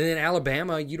 And then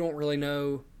Alabama, you don't really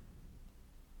know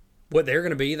what they're going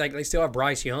to be. Like, they still have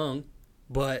Bryce Young,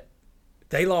 but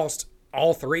they lost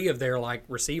all 3 of their like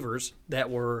receivers that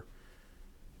were,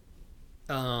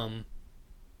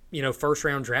 first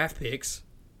round draft picks.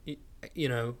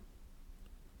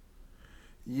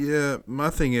 Yeah, my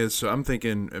thing is, so I'm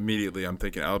thinking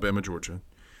Alabama, Georgia.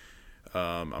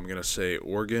 I'm gonna say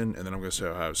Oregon, and then I'm gonna say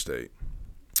Ohio State,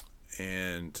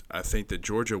 and I think that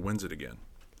Georgia wins it again.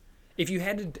 If you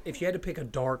had to pick a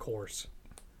dark horse,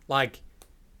 like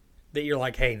that, you're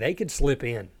like, hey, they could slip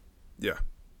in. Yeah.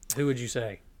 Who would you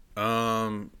say?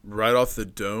 Right off the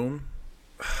dome,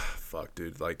 fuck,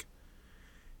 dude. Like,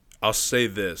 I'll say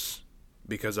this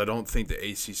because I don't think the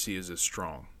ACC is as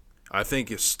strong. I think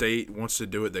if State wants to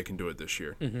do it, they can do it this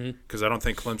year. Because I don't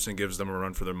think Clemson gives them a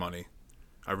run for their money.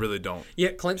 I really don't.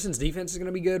 Yeah, Clemson's defense is going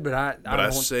to be good, but I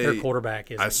don't say their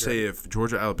quarterback is. I say if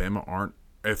Georgia, Alabama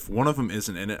if one of them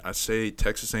isn't in it, I say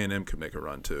Texas A&M could make a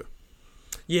run too.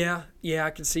 Yeah, I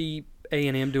can see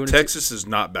A&M doing it. Texas is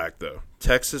not back though.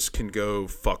 Texas can go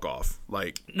fuck off.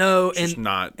 Like no, and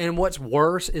not. And what's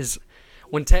worse is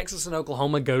when Texas and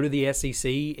Oklahoma go to the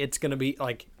SEC, it's gonna be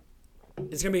a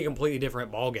completely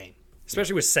different ball game.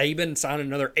 Especially with Saban signing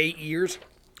another 8 years.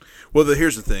 Well,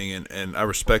 here's the thing, and I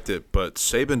respect it, but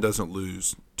Saban doesn't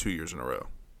lose 2 years in a row.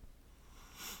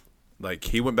 Like,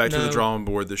 he went back to the drawing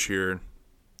board this year.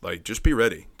 Like, just be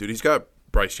ready. Dude, he's got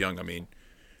Bryce Young. I mean,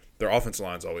 their offensive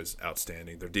line's always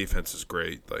outstanding. Their defense is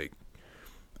great. Like,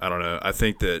 I don't know. I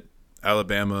think that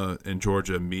Alabama and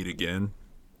Georgia meet again,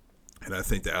 and I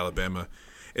think that Alabama,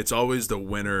 it's always the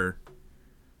winner.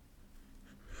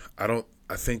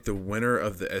 I think the winner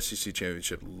of the SEC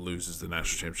championship loses the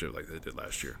national championship like they did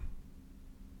last year.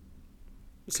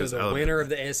 So the winner of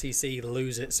the SEC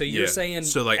loses. So you're saying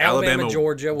so like Alabama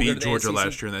Georgia will beat go to the Georgia SEC?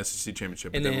 last year in the SEC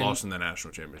championship, and then lost in the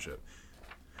national championship.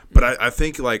 But I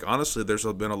think, like, honestly, there's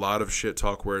been a lot of shit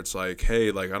talk where it's like,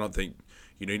 hey, like, I don't think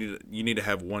you need to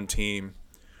have one team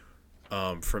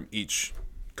from each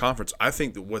conference. I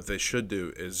think that what they should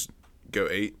do is go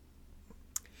eight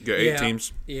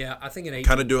teams. Yeah, I think an 8.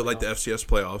 Kind of do it like the FCS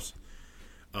playoffs,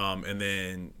 and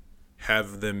then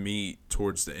have them meet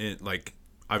towards the end. Like,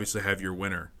 obviously have your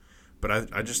winner, but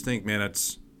I just think, man,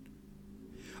 it's.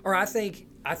 Or I think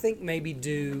maybe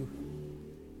do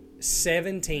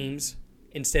 7 teams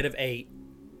instead of 8,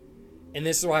 and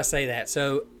this is why I say that.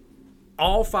 So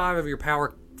all 5 of your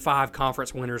Power 5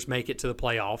 conference winners make it to the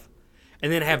playoff,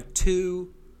 and then have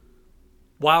 2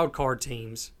 wild card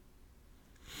teams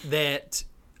that.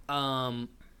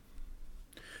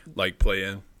 Like play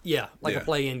in? Yeah, a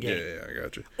play-in game. Yeah, I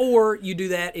got you. Or you do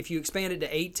that if you expand it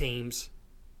to 8 teams.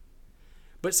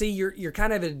 But see, you're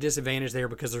kind of at a disadvantage there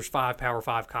because there's 5 Power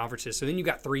 5 conferences. So then you've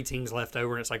got 3 teams left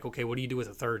over, and it's like, okay, what do you do with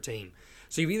a third team?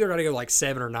 So you've either got to go like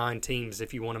 7 or 9 teams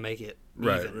if you want to make it even.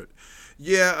 Right.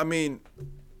 Yeah, I mean.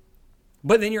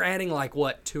 But then you're adding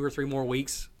 2 or 3 more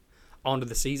weeks onto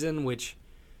the season, which,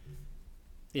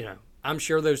 I'm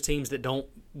sure those teams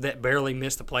that barely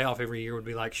miss the playoff every year would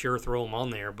be like, sure, throw them on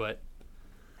there, but.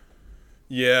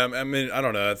 Yeah, I mean, I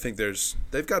don't know. I think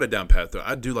they've got a down path, though.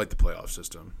 I do like the playoff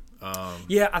system.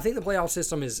 Yeah, I think the playoff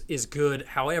system is good.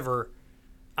 However,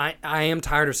 I am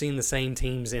tired of seeing the same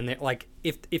teams in there. Like,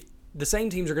 if the same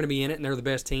teams are going to be in it and they're the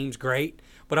best teams, great.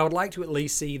 But I would like to at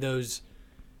least see those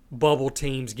bubble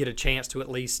teams get a chance to at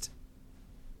least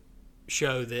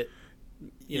show that.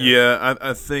 Yeah,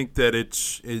 I think that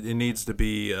it needs to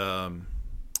be.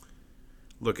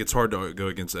 Look, it's hard to go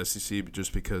against SEC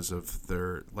just because of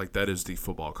that is the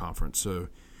football conference. So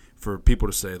for people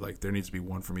to say, there needs to be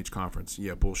one from each conference,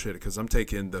 yeah, bullshit. Because I'm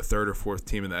taking the 3rd or 4th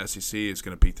team in the SEC is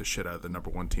going to beat the shit out of the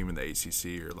number 1 team in the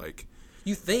ACC or,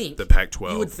 you think. The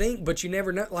Pac-12. You would think, but you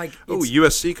never know.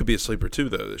 USC could be a sleeper, too,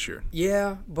 though, this year.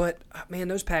 Yeah, but, man,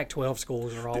 those Pac-12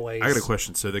 schools are always. I got a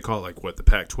question. So they call it, the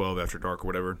Pac-12 After Dark or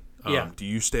whatever? Yeah. Do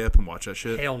you stay up and watch that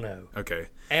shit? Hell no. Okay.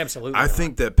 Absolutely I not.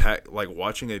 think that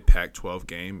watching a Pac-12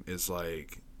 game is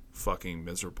fucking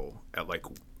miserable at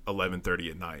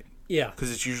 11:30 at night. Yeah.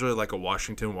 Because it's usually a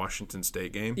Washington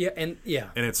State game. Yeah, and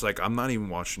And it's I'm not even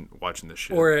watching this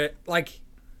shit. Or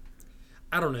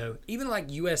I don't know. Even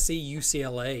USC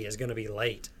UCLA is going to be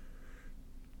late.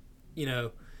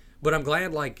 But I'm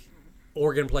glad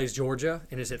Oregon plays Georgia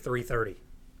and it's at 3:30.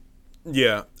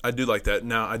 Yeah, I do like that.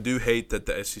 Now, I do hate that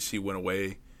the SEC went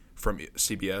away from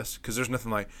CBS because there's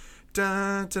nothing like.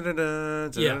 Da, da, da, da,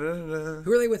 da, Yeah. da, da.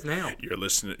 Who are they with now?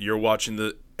 You're watching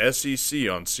the SEC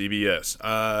on CBS.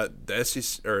 The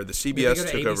SEC or the CBS Did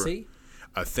they go to took ABC? over.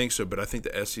 I think so, but I think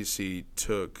the SEC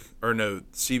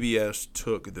CBS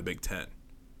took the Big Ten.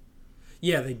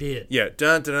 Yeah, they did. Yeah,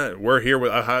 dun, dun, dun. We're here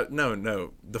with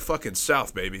no, the fucking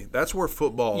South, baby. That's where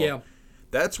football. Yeah.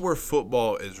 That's where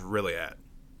football is really at.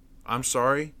 I'm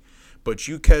sorry, but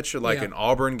you catch an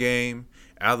Auburn game,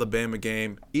 Alabama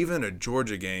game, even a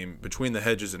Georgia game between the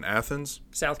hedges in Athens.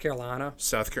 South Carolina.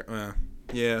 South Carolina.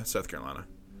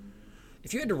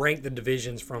 If you had to rank the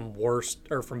divisions from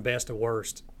best to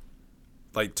worst,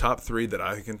 top 3 that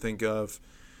I can think of,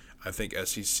 I think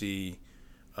SEC,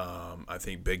 I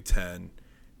think Big Ten,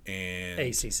 and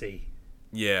ACC.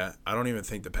 Yeah, I don't even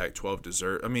think the Pac-12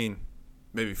 deserve. I mean,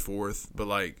 maybe 4th, but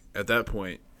at that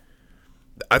point,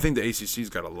 I think the ACC's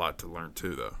got a lot to learn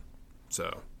too, though.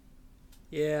 So.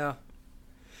 Yeah,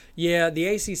 the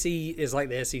ACC is like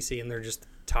the SEC, and they're just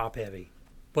top heavy,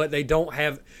 but they don't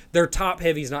have their top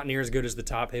heavy is not near as good as the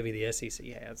top heavy the SEC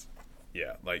has.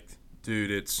 Yeah, dude,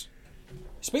 it's.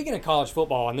 Speaking of college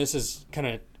football, and this is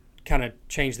kind of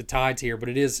changed the tides here, but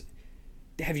it is.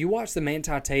 Have you watched the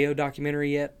Manti Te'o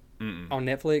documentary yet? On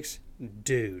Netflix?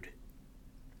 Dude.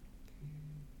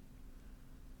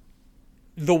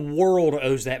 the world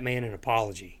owes that man an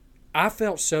apology. I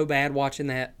felt so bad watching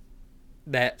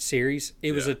that series.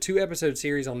 It was a 2-episode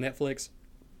series on Netflix.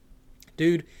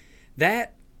 Dude,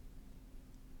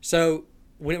 so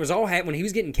when it was all when he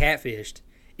was getting catfished,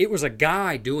 it was a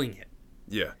guy doing it.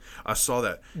 Yeah, I saw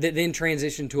that. That then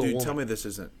transitioned to a woman. Dude, tell me this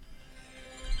isn't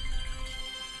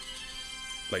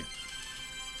like.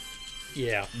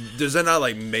 Yeah. Does that not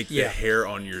like make the hair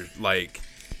on your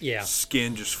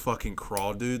skin just fucking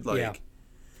crawl, dude? Like. Yeah.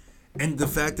 And the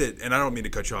fact that, and I don't mean to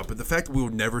cut you off, but the fact that we will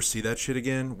never see that shit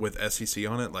again with SEC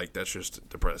on it, like, that's just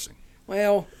depressing.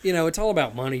 Well, it's all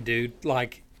about money, dude.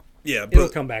 Like, yeah, but it'll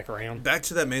come back around. Back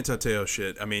to that Manti Te'o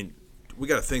shit. I mean, we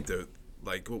got to think, though,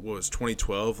 like, what was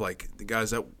 2012? Like, the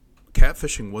guys, that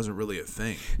catfishing wasn't really a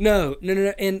thing. No.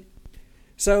 And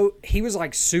so he was,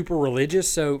 like, super religious.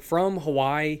 So from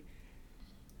Hawaii,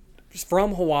 he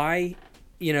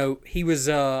was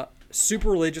super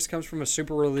religious, comes from a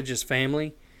super religious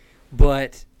family.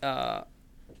 But,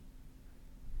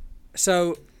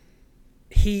 so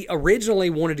he originally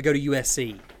wanted to go to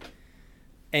USC,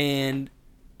 and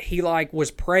he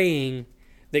was praying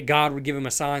that God would give him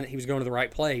a sign that he was going to the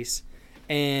right place,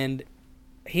 and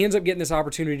he ends up getting this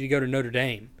opportunity to go to Notre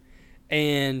Dame.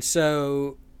 And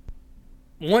so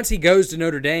once he goes to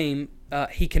Notre Dame,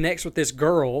 he connects with this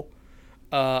girl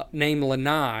named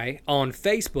Lanai on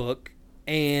Facebook,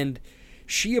 and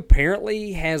she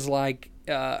apparently has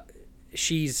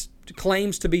she's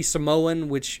claims to be Samoan,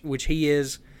 which he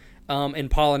is, and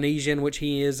Polynesian, which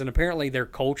he is, and apparently their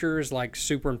culture is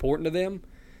super important to them.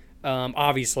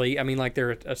 Obviously, I mean,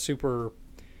 they're a super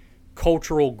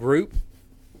cultural group,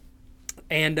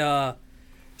 and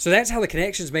so that's how the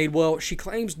connection's made. Well, she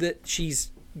claims that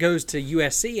goes to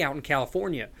USC out in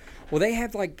California. Well, they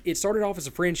have it started off as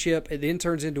a friendship, it then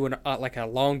turns into a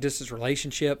long distance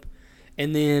relationship,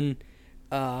 and then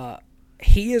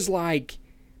he is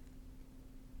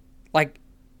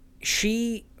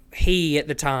he at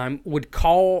the time would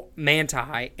call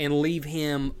Manti and leave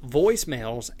him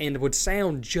voicemails and would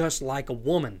sound just like a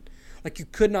woman. You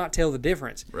could not tell the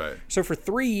difference. Right. So for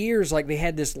 3 years, they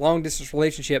had this long distance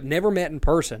relationship, never met in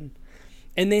person.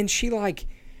 And then she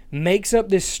makes up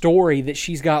this story that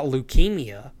she's got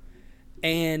leukemia.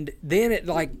 And then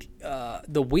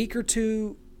the week or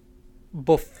two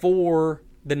before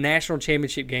the national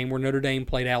championship game where Notre Dame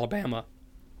played Alabama,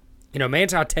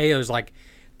 Manti Te'o is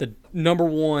the number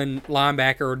one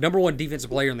linebacker or number one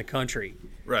defensive player in the country.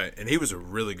 Right, and he was a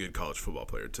really good college football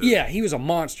player too. Yeah, he was a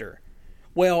monster.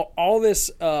 Well, all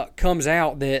this comes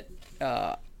out that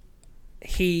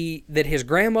his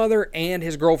grandmother and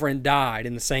his girlfriend died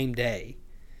in the same day,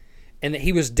 and that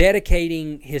he was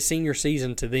dedicating his senior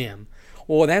season to them.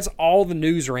 Well, that's all the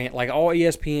news ran, all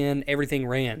ESPN, everything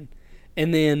ran,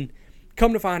 and then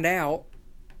come to find out,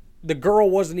 the girl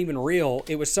wasn't even real.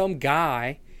 It was some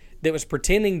guy that was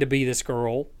pretending to be this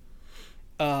girl,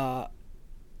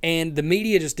 and the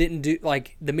media just didn't do,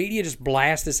 the media just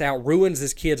blasts this out, ruins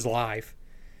this kid's life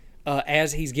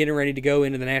as he's getting ready to go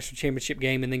into the national championship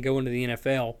game and then go into the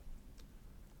NFL.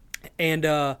 And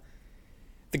the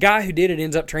guy who did it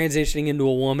ends up transitioning into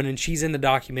a woman, and she's in the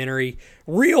documentary.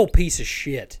 Real piece of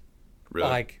shit.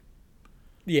 Really?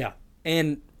 Yeah.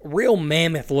 And real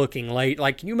mammoth looking late.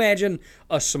 Can you imagine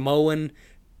a Samoan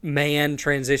man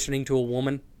transitioning to a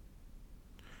woman?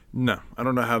 No, I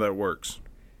don't know how that works.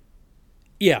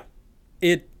 Yeah.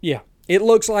 It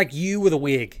looks like you with a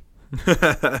wig.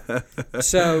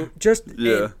 So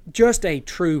just a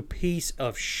true piece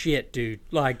of shit, dude.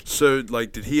 So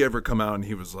did he ever come out and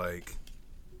he was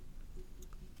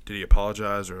did he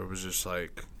apologize, or it was just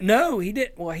No, he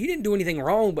didn't. Well, he didn't do anything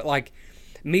wrong, but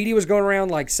media was going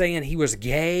around saying he was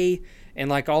gay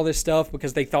and all this stuff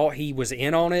because they thought he was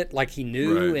in on it, he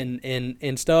knew, right,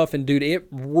 and stuff. And dude, it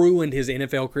ruined his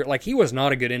NFL career. He was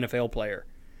not a good NFL player.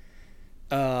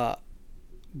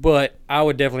 But I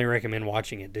would definitely recommend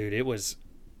watching it, dude.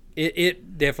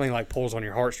 It definitely pulls on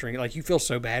your heartstring. You feel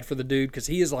so bad for the dude because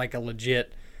he is a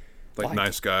legit,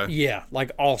 nice guy. Yeah,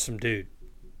 awesome dude.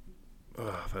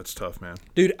 Ugh, that's tough, man.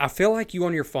 Dude, I feel like you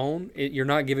on your phone, you're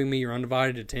not giving me your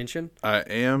undivided attention. I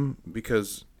am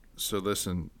because, so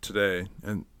listen, today,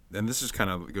 and this is kind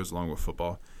of goes along with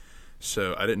football.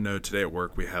 So I didn't know today at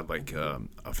work we had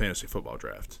a fantasy football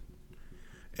draft.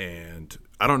 And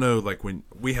I don't know, when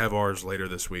we have ours later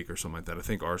this week or something like that. I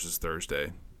think ours is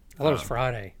Thursday. I thought it was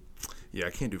Friday. Yeah,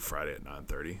 I can't do Friday at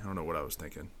 9:30. I don't know what I was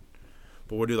thinking.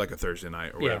 But we'll do a Thursday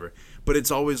night or whatever. But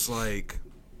it's always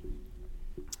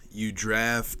you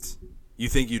draft, you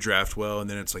think you draft well, and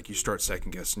then it's you start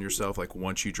second guessing yourself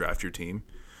once you draft your team.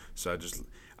 So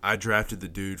I drafted the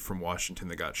dude from Washington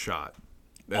that got shot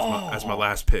as my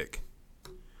last pick.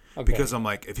 Because I'm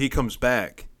like, if he comes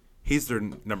back, he's their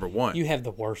number one. You have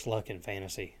the worst luck in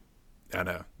fantasy. I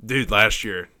know. Dude, last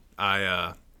year,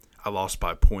 I lost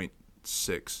by 0.6.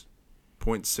 0.62.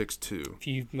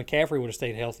 If McCaffrey would have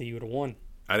stayed healthy, you would have won.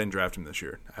 I didn't draft him this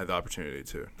year. I had the opportunity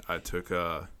to. I took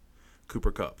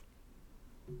Cooper Kupp.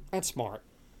 That's smart.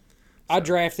 I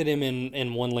drafted him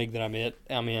in one league that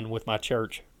I'm in with my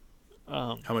church.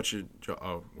 How much you?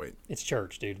 Oh, wait. It's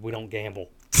church, dude. We don't gamble.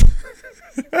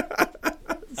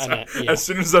 As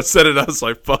soon as I said it, I was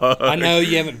like, fuck. I know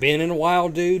you haven't been in a while,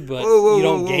 dude, but you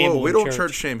don't gamble. We don't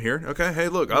church shame here. Okay, hey,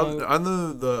 look, I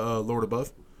know the Lord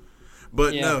above.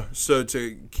 But no, so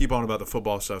to keep on about the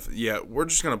football stuff, we're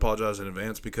just going to apologize in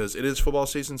advance because it is football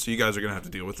season, so you guys are going to have to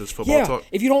deal with this football talk.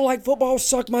 If you don't like football,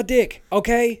 suck my dick,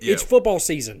 okay? Yeah. It's football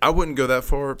season. I wouldn't go that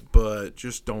far, but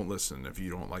just don't listen if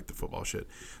you don't like the football shit.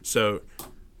 So,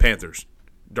 Panthers,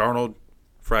 Darnold,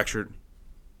 fractured.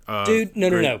 Dude,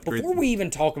 no. Before we even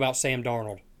talk about Sam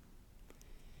Darnold,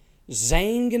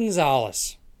 Zane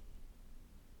Gonzalez.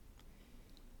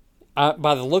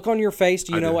 By the look on your face,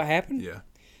 do you know what happened? Yeah.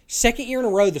 Second year in a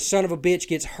row, the son of a bitch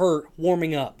gets hurt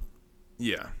warming up.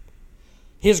 Yeah.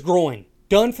 His groin.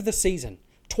 Done for the season.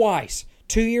 Twice.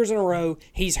 2 years in a row,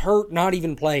 he's hurt not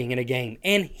even playing in a game.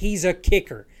 And he's a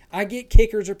kicker. I get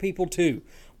kickers are people too.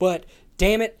 But,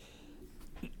 damn it,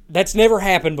 that's never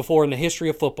happened before in the history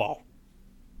of football.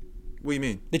 What do you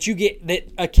mean?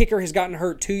 That a kicker has gotten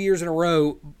hurt 2 years in a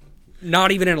row,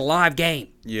 not even in a live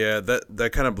game. Yeah,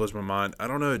 that kind of blows my mind. I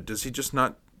don't know. Does he just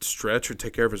not stretch or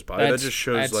take care of his body? That just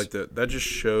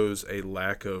shows a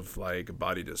lack of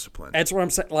body discipline. That's what I'm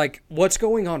saying. Like, what's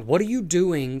going on? What are you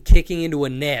doing kicking into a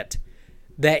net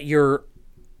that you're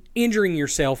injuring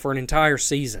yourself for an entire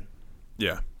season?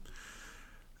 Yeah.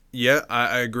 Yeah,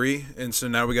 I agree. And so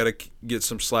now we got to get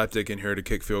some slapdick in here to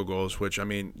kick field goals, which, I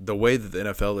mean, the way that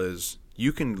the NFL is,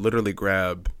 you can literally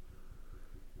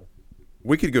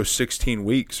we could go 16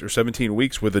 weeks or 17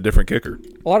 weeks with a different kicker.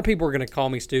 A lot of people are going to call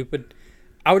me stupid.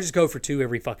 I would just go for 2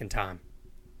 every fucking time.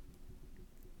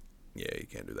 Yeah, you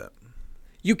can't do that.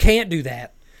 You can't do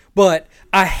that. But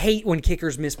I hate when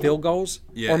kickers miss field goals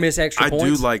or miss extra points. I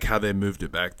do like how they moved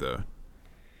it back, though.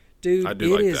 Dude, I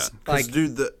do like that. Because,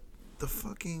 dude, the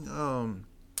fucking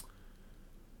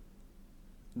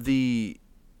the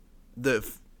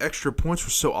extra points were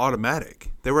so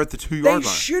automatic. They were at the 2-yard line. They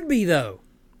should be, though.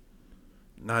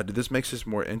 Nah, dude, this makes this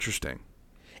more interesting.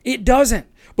 It doesn't,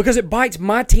 because it bites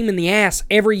my team in the ass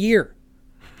every year.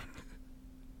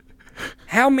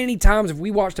 How many times have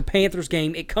we watched a Panthers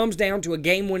game, it comes down to a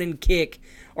game-winning kick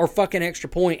or fucking extra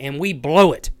point, and we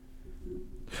blow it?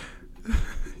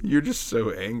 You're just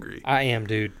so angry. I am,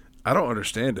 dude. I don't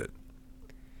understand it.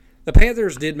 The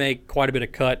Panthers did make quite a bit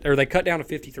of they cut down to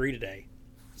 53 today.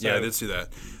 So, yeah, I did see that.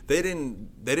 They didn't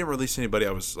release anybody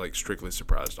I was strictly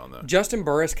surprised on, though. Justin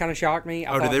Burris kind of shocked me.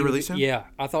 Did they release him? Yeah.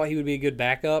 I thought he would be a good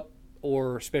backup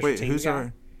or special teams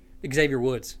guy. Xavier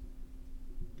Woods.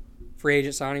 Free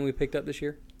agent signing we picked up this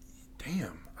year.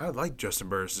 Damn. I like Justin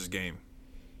Burris' game.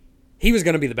 He was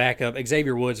going to be the backup.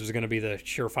 Xavier Woods was going to be the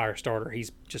surefire starter.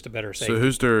 He's just a better safety. So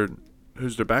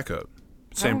who's their backup?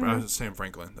 Sam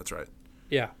Franklin. That's right.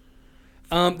 Yeah.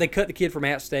 They cut the kid from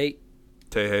App State.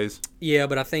 Tay Hayes? Yeah,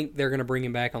 but I think they're going to bring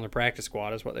him back on the practice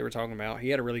squad is what they were talking about. He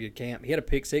had a really good camp. He had a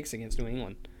pick 6 against New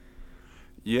England.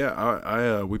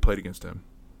 Yeah, we played against him.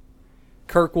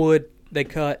 Kirkwood, they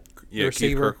cut the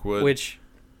receiver, Kirkwood. which,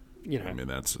 I mean,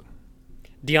 that's...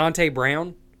 Deontay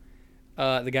Brown,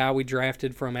 the guy we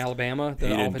drafted from Alabama,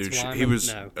 the offensive lineman. He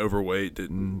was overweight,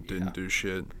 didn't do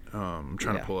shit. I'm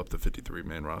trying to pull up the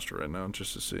 53-man roster right now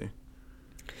just to see.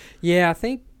 Yeah,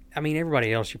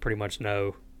 everybody else you pretty much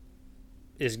know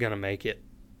is going to make it.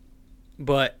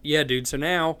 But, yeah, dude, so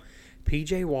now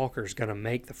P.J. Walker's going to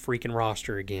make the freaking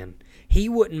roster again. He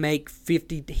wouldn't make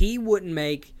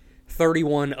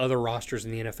 31 other rosters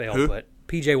in the NFL, Who? But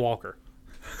P.J. Walker.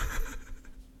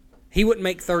 He wouldn't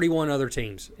make 31 other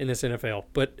teams in this NFL,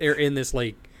 in this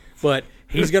league. But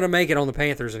he's going to make it on the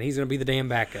Panthers, and he's going to be the damn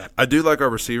backup. I do like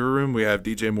our receiver room. We have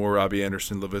DJ Moore, Robbie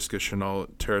Anderson, Laviska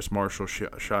Shenault, Terrace Marshall, Shi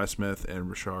Smith, and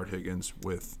Rashard Higgins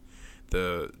with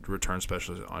the return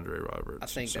specialist Andre Roberts. I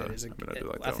think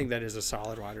that is a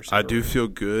solid wide receiver. I do feel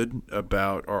good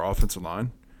about our offensive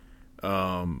line.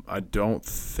 I don't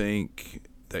think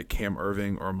that Cam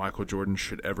Irving or Michael Jordan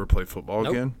should ever play football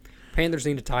again. Panthers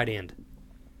need a tight end.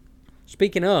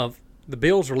 Speaking of, the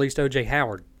Bills released O.J.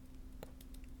 Howard.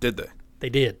 Did they? They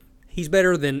did. He's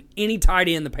better than any tight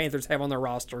end the Panthers have on their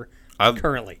roster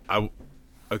currently.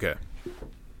 Okay.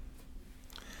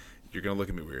 You're going to look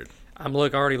at me weird. I'm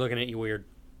already looking at you weird.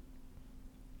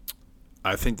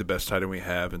 I think the best tight end we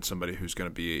have and somebody who's going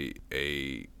to be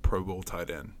a Pro Bowl tight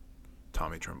end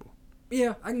Tommy Tremble.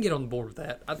 Yeah, I can get on the board with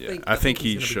that. I think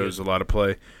he shows a lot of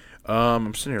play.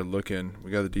 I'm sitting here looking.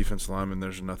 We got the defense lineman.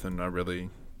 There's nothing I really.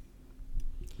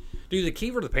 Dude, the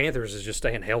key for the Panthers is just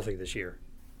staying healthy this year.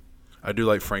 I do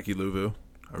like Frankie Louvu.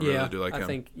 I really do like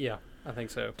him. I think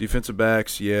so. Defensive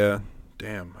backs, yeah.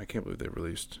 Damn, I can't believe they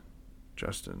released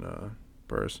Justin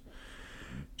Burris.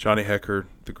 Johnny Hecker,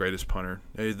 the greatest punter.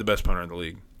 He's the best punter in the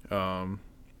league. And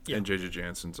J.J.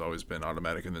 Jansen's always been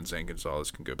automatic, and then Zane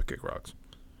Gonzalez can go kick rocks.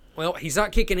 Well, he's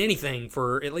not kicking anything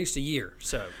for at least a year,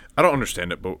 so. I don't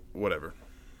understand it, but whatever.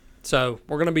 So,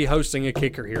 we're going to be hosting a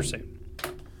kicker here soon.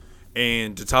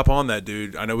 And to top on that,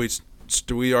 dude, I know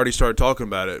we already started talking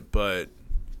about it, but,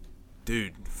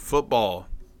 dude, football,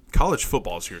 college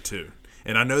football's here too.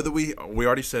 And I know that we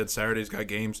already said Saturday's got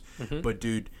games, but,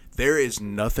 dude, there is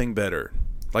nothing better,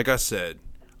 like I said,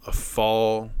 a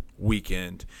fall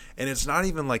weekend. And it's not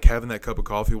even like having that cup of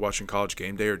coffee watching College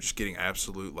Game Day or just getting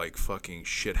absolute, like, fucking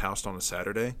shithoused on a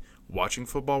Saturday watching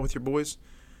football with your boys.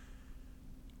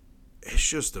 It's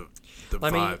just the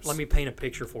vibes. Let me paint a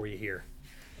picture for you here.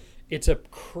 It's a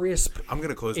crisp. I'm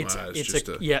gonna close my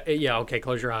eyes. Okay.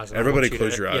 Close your eyes. Everybody,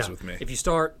 close your eyes with me. If you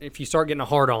start getting a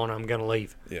hard on, I'm gonna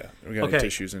leave. Yeah, we got any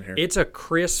tissues in here. It's a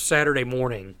crisp Saturday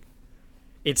morning.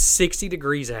 It's 60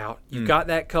 degrees out. You've got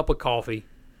that cup of coffee.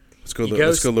 Let's go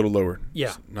a little lower. Yeah,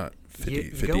 it's not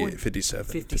 50,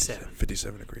 57.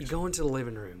 57 degrees. You go into the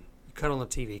living room. You cut on the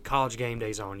TV. College Game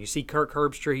Day's on. You see Kirk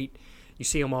Herbstreit. You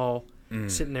see them all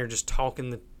sitting there just talking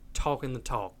the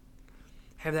talk.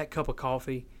 Have that cup of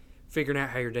coffee. Figuring out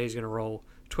how your day's going to roll.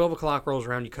 12 o'clock rolls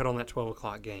around, you cut on that 12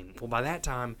 o'clock game. Well, by that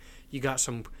time, you got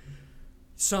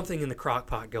something in the crock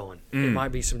pot going. It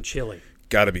might be some chili.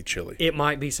 Gotta be chili. It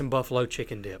might be some buffalo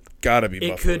chicken dip. Gotta be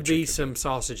buffalo chicken. It could be some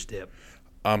sausage dip.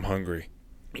 I'm hungry.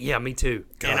 Yeah, me too.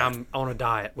 God. And I'm on a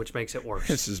diet, which makes it worse.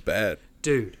 This is bad.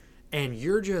 Dude, and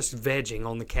you're just vegging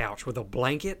on the couch with a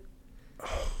blanket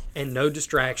and no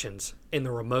distractions and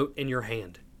the remote in your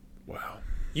hand. Wow.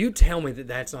 You tell me that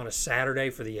that's not a Saturday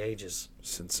for the ages.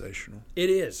 Sensational. It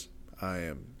is. I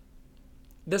am.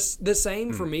 The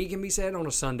same for me can be said on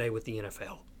a Sunday with the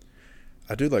NFL.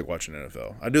 I do like watching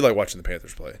NFL. I do like watching the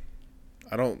Panthers play.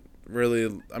 I don't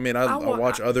really. I mean, I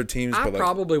watch other teams. I but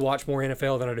probably watch more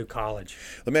NFL than I do college.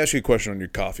 Let me ask you a question on your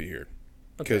coffee here,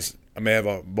 because I may have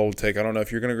a bold take. I don't know if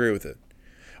you're going to agree with it.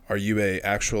 Are you a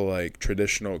actual like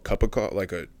traditional cup of coffee,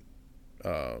 like an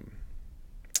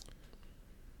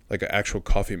actual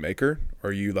coffee maker, or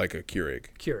are you like a Keurig?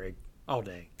 Keurig all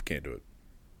day. Can't do it.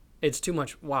 It's too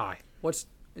much. Why?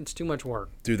 It's too much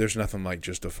work. Dude, there's nothing like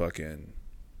just a fucking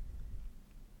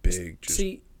big.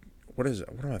 What is it?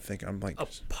 What am I thinking? I'm like a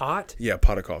pot. Yeah, a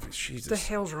pot of coffee. Jesus. What the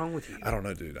hell's wrong with you? I don't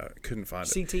know, dude. I couldn't find it.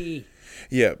 CTE.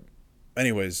 Yeah.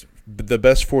 Anyways, the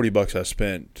best $40 I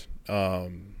spent.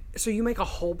 So you make a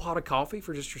whole pot of coffee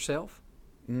for just yourself?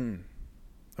 I'm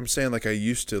saying like I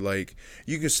used to, like,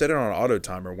 you could set it on an auto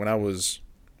timer when I was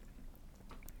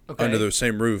under the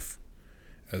same roof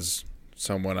as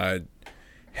someone. I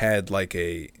had like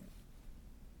a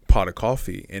pot of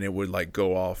coffee and it would like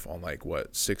go off on like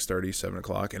 6:30, 7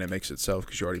 o'clock, and it makes itself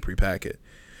because you already pre-pack it.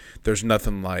 There's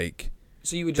nothing like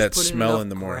so you would just that put smell in in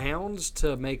the morning. Grounds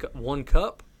to make 1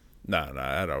 cup? No,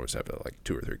 I'd always have like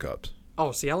 2 or 3 cups.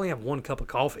 Oh, see, I only have 1 cup of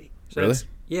coffee. So really?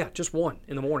 Yeah, just 1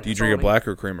 in the morning. Do you drink a black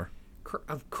or creamer?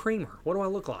 Creamer. What do I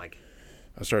look like?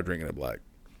 I started drinking it black.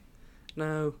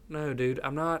 No, dude.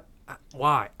 I'm not.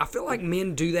 Why? I feel like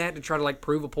men do that to try to like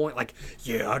prove a point. Like,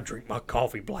 yeah, I drink my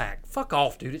coffee black. Fuck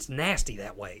off, dude. It's nasty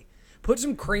that way. Put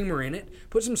some creamer in it.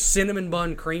 Put some cinnamon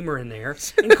bun creamer in there,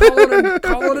 and call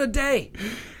it a day.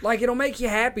 Like, it'll make you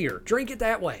happier. Drink it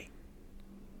that way.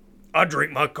 I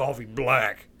drink my coffee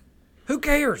black. Who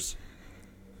cares?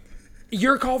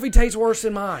 Your coffee tastes worse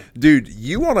than mine. Dude,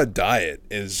 you on a diet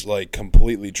is like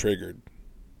completely triggered.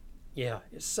 Yeah,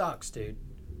 it sucks, dude.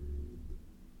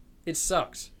 It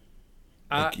sucks.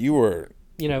 Like you were.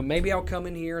 Maybe I'll come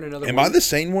in here in another Am week. I the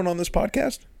sane one on this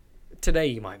podcast? Today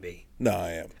you might be. No,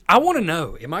 I am. I want to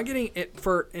know, am I getting it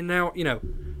and now,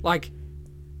 like,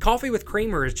 coffee with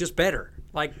creamer is just better.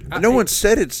 Like, no one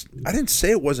said I didn't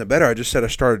say it wasn't better. I just said I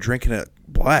started drinking it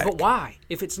black. But why?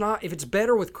 If it's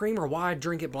better with creamer, why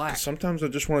drink it black? Sometimes I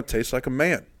just want to taste like a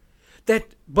man.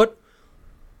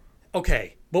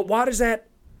 Okay, but why does that?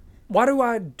 Why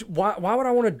would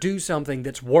I want to do something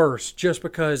that's worse just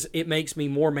because it makes me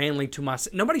more manly to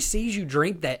myself? Nobody sees you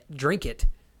drink it.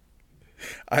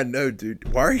 I know,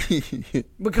 dude. Why are you?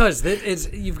 Because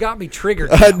you've got me triggered.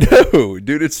 I know,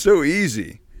 dude. It's so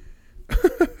easy.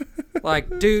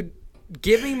 Like, dude,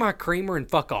 give me my creamer and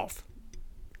fuck off.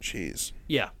 Jeez.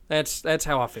 Yeah, that's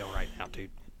how I feel right now,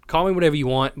 dude. Call me whatever you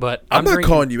want, but I'm not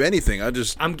calling you anything.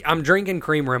 I'm drinking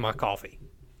creamer in my coffee.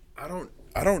 I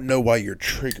don't know why you're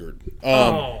triggered.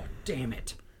 Oh, damn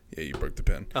it. Yeah, you broke the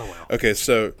pen. Oh, well. Okay,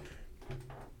 so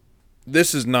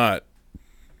this is not.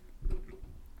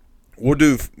 We're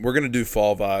gonna do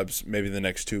fall vibes maybe the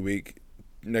next 2 weeks.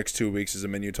 Next 2 weeks is a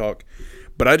menu talk,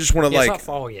 but I just want to It's not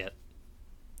fall yet.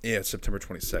 Yeah, it's September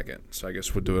 22nd, so I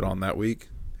guess we'll do it on that week.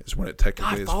 Is when it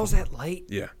technically God, is. fall's that late?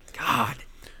 Yeah. God.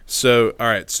 So all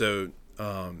right, so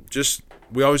just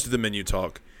we always do the menu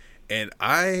talk, and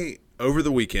over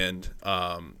the weekend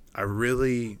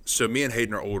so me and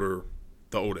Hayden are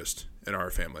the oldest in our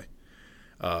family,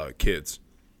 kids,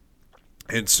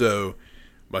 and so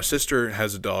my sister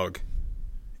has a dog,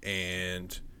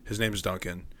 and his name is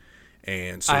Duncan.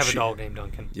 And so I have a dog named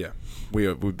Duncan. Yeah,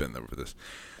 we've been over this.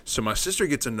 So my sister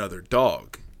gets another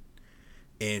dog,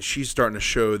 and she's starting to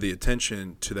show the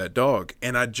attention to that dog.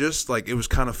 And I just it was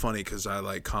kind of funny because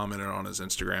I commented on his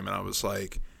Instagram, and I was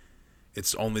like,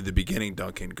 "It's only the beginning,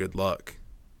 Duncan. Good luck."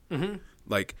 Mm-hmm.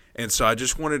 And so I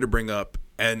just wanted to bring up,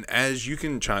 and as you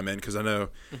can chime in because I know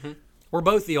we're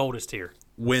both the oldest here.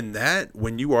 When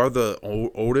you are the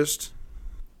oldest,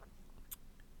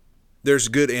 there's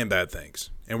good and bad things.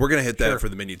 And we're going to hit that for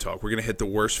the menu talk. We're going to hit the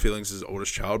worst feelings as the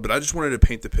oldest child. But I just wanted to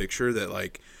paint the picture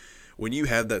that, when you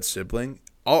have that sibling,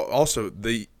 also,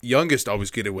 the youngest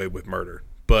always get away with murder.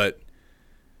 But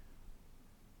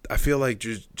I feel like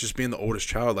just being the oldest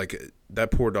child,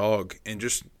 that poor dog, and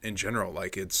just in general,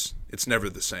 it's never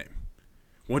the same.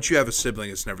 Once you have a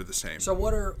sibling, it's never the same. So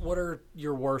what are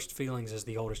your worst feelings as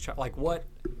the oldest child?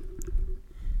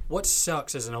 What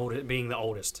sucks as being the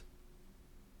oldest?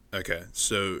 Okay,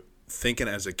 so thinking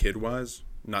as a kid-wise,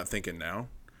 not thinking now,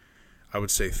 I would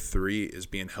say 3 is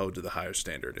being held to the higher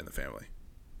standard in the family.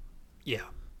 Yeah.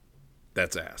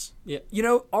 That's ass. Yeah.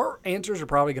 Our answers are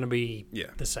probably going to be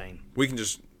the same. We can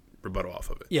just rebuttal off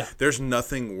of it. Yeah. There's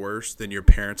nothing worse than your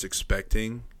parents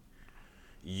expecting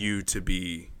you to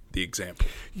be the example.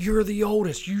 You're the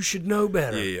oldest. You should know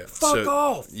better. Yeah. Fuck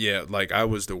off. Yeah, I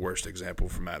was the worst example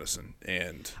for Madison.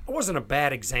 And I wasn't a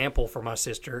bad example for my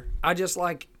sister. I just,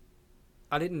 I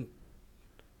didn't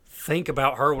think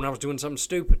about her when I was doing something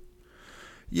stupid.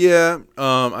 Yeah,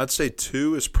 I'd say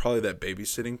 2 is probably that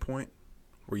babysitting point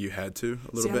where you had to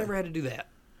a little bit. I never had to do that.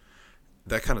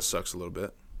 That kind of sucks a little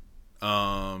bit.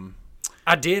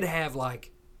 I did have I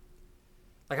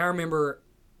remember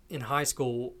in high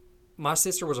school, my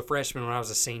sister was a freshman when I was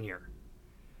a senior,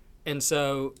 and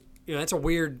so that's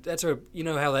you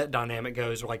know how that dynamic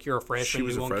goes. You're a freshman. She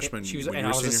was a freshman. And I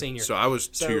was a senior. So I was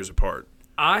 2 years apart.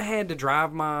 I had to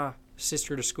drive my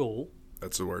sister to school.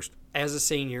 That's the worst. As a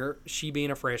senior, she being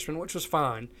a freshman, which was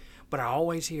fine. But I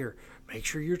always hear, make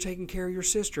sure you're taking care of your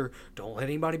sister. Don't let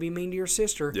anybody be mean to your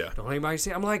sister. Yeah. Don't let anybody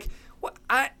say. I'm like, what?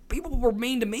 People were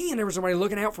mean to me, and there was somebody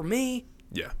looking out for me.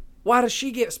 Yeah. Why does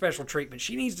she get special treatment?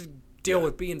 She needs to deal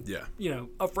with being,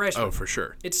 a freshman. Oh, for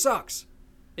sure. It sucks.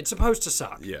 It's supposed to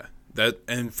suck. Yeah.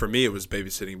 And for me, it was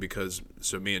babysitting because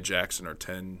me and Jackson are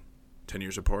 10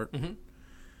 years apart. Mm-hmm.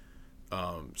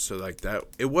 So that,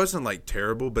 it wasn't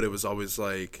terrible, but it was always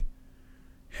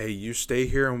hey, you stay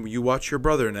here and you watch your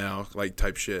brother now,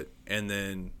 type shit. And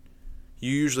then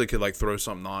you usually could throw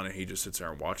something on and he just sits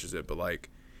there and watches it. But I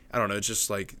don't know, it's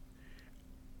just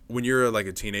when you're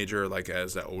a teenager,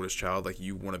 as that oldest child,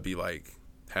 you want to be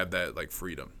have that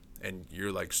freedom, and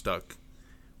you're stuck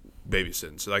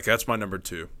babysitting. So that's my number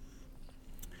 2.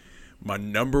 My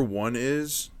number 1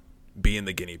 is being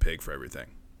the guinea pig for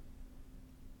everything.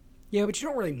 Yeah, but you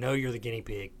don't really know you're the guinea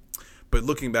pig. But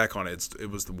looking back on it, it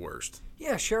was the worst.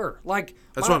 Yeah, sure. That's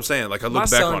what I'm saying. I look back on it. My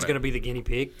son's going to be the guinea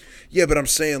pig. Yeah, but I'm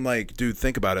saying, dude,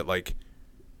 think about it.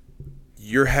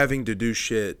 You're having to do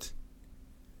shit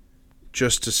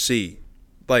just to see.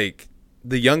 The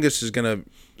youngest is going to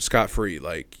scot-free. You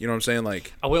know what I'm saying?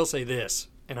 I will say this,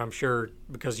 and I'm sure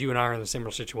because you and I are in the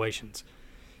similar situations.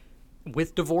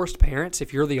 With divorced parents,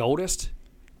 if you're the oldest,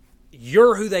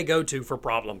 you're who they go to for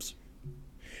problems.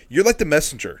 You're like the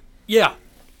messenger. Yeah.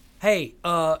 Hey,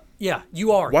 yeah,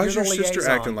 you are. Why is your sister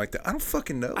acting like that? I don't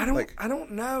fucking know. I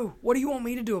don't know. What do you want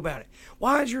me to do about it?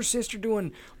 Why is your sister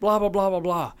doing blah, blah, blah, blah,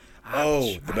 blah?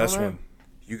 The best one.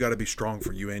 You got to be strong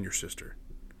for you and your sister.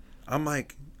 I'm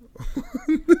like...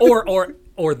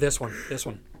 or this one.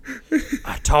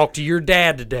 I talked to your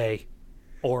dad today.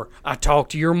 Or I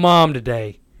talked to your mom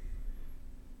today.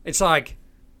 It's okay.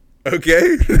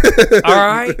 All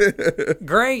right.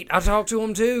 Great. I talked to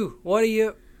him too. What do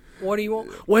you want?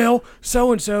 Well,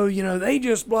 so-and-so, they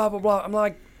just blah, blah, blah. I'm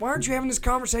like, why aren't you having this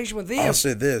conversation with them? I'll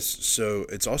say this. So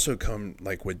it's also come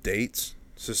with dates.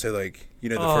 So say the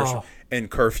first one.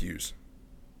 And curfews.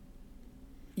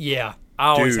 Yeah. I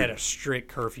always had a strict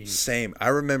curfew. Same. I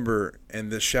remember,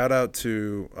 and this shout out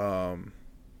to, I'm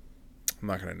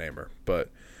not going to name her,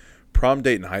 but prom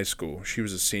date in high school. She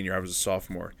was a senior. I was a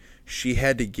sophomore. She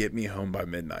had to get me home by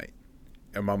midnight,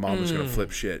 and my mom was going to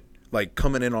flip shit. Like,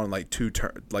 coming in on, like,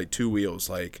 two wheels.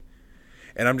 Like,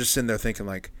 and I'm just sitting there thinking,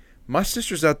 like, my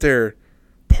sister's out there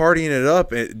partying it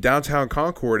up at downtown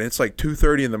Concord, and it's like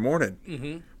 2:30 in the morning.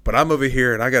 Mm-hmm. But I'm over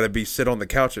here, and I got to sit on the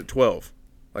couch at 12.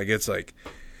 Like, it's like,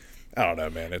 I don't know,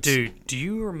 man. Dude, do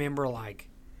you remember, like,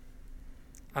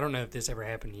 I don't know if this ever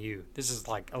happened to you. This is,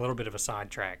 like, a little bit of a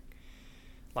sidetrack.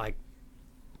 Like,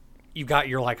 you got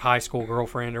your, like, high school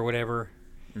girlfriend or whatever,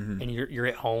 and you're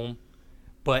at home,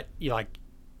 but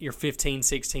you're 15,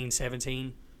 16,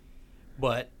 17,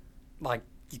 but, like,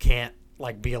 you can't,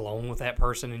 like, be alone with that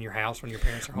person in your house when your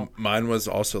parents are home. Mine was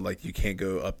also, like, you can't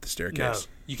go up the staircase.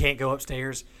 No, you can't go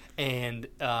upstairs, and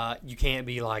you can't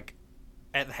be, like,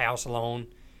 at the house alone,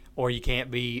 or you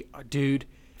can't be, dude,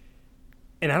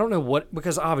 and I don't know what,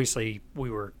 because obviously we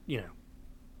were,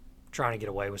 trying to get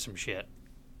away with some shit.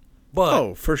 But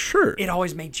oh, for sure. It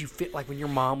always made you feel like when your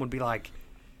mom would be like,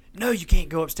 no, you can't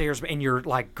go upstairs, and your,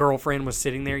 like, girlfriend was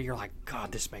sitting there, you're like,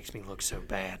 God, this makes me look so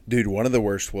bad. Dude, one of the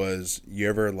worst was, you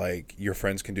ever, like, your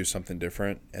friends can do something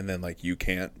different, and then, like, you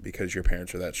can't because your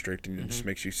parents are that strict, and it just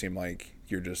makes you seem like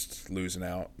you're just losing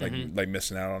out, like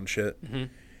missing out on shit.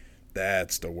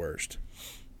 That's the worst.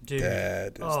 Dude.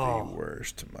 That is the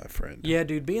worst, my friend. Yeah,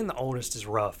 dude, being the oldest is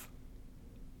rough.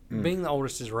 Being the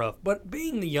oldest is rough. But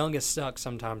being the youngest sucks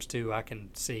sometimes, too, I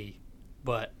can see.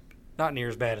 But not near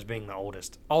as bad as being the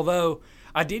oldest. Although,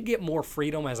 I did get more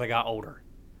freedom as I got older.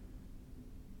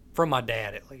 From my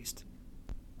dad, at least.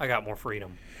 I got more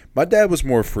freedom. My dad was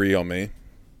more free on me.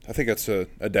 I think that's a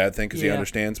dad thing because he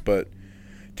understands. But,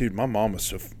 dude, my mom was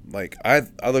so... Like, I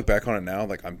look back on it now,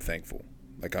 like, I'm thankful.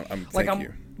 Like, I'm like, thank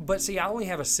you. But, see, I only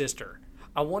have a sister.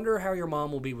 I wonder how your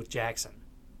mom will be with Jackson.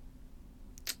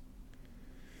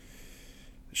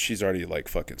 She's already, like,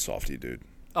 fucking softy, dude.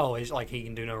 Oh, he's like, he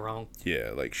can do no wrong?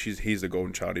 Yeah, like, he's the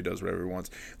golden child. He does whatever he wants.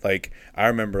 Like, I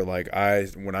remember, like,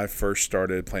 when I first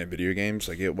started playing video games,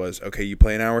 like, it was, okay, you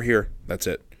play an hour here. That's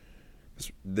it.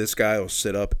 This guy will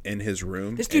sit up in his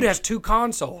room. This dude has 2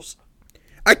 consoles.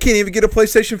 I can't even get a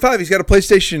PlayStation 5. He's got a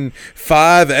PlayStation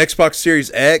 5, an Xbox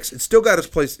Series X. It's still got his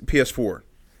PS4.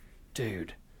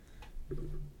 Dude.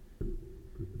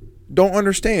 Don't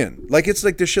understand. Like, it's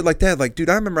like this shit like that. Like, dude,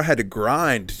 I remember I had to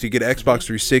grind to get an Xbox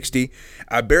 360.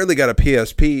 I barely got a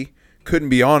PSP. Couldn't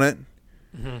be on it.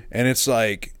 And it's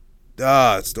like,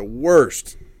 it's the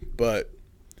worst. But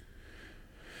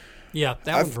yeah,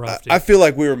 that was rough, dude. I feel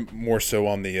like we were more so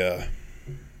on the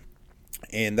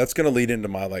and that's going to lead into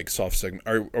my, like, soft segment.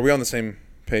 Are we on the same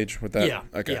page with that? Yeah.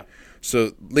 Okay. Yeah.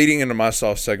 So, leading into my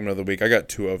soft segment of the week, I got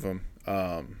 2 of them.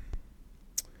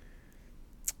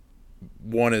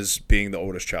 One is being the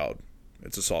oldest child.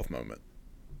 It's a soft moment.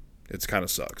 It kind of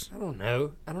sucks. I don't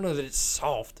know that it's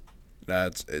soft.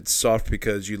 It's soft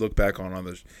because you look back on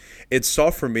this. It's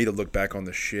soft for me to look back on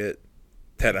the shit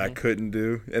that I couldn't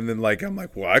do, and then, like, I'm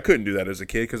like, well, I couldn't do that as a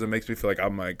kid because it makes me feel like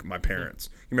I'm like my parents.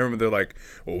 You remember they're like,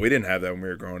 well, we didn't have that when we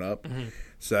were growing up.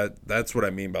 So that's what I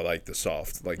mean by, like, the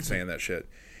soft, like, saying that shit.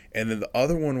 And then the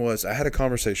other one was, I had a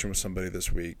conversation with somebody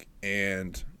this week,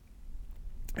 and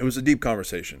it was a deep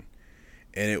conversation.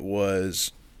 And it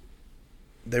was,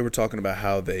 they were talking about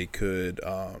how they could,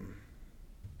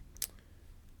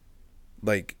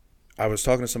 like, I was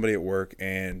talking to somebody at work,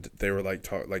 and they were, like,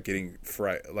 getting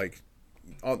like,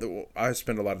 I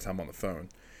spend a lot of time on the phone,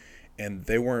 and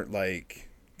they weren't, like,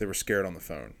 they were scared on the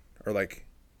phone, or, like,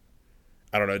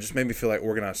 I don't know, it just made me feel like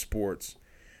organized sports,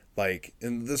 like,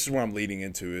 and this is what I'm leading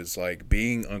into, is, like,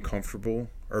 being uncomfortable,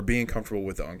 or being comfortable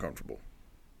with the uncomfortable.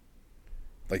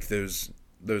 Like, those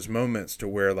moments to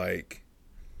where, like,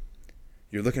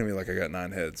 you're looking at me like I got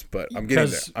 9 heads, but I'm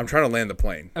getting there. I'm trying to land the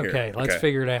plane. Okay, let's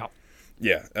figure it out.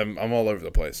 Yeah, I'm all over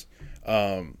the place.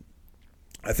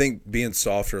 I think being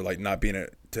softer, like, not being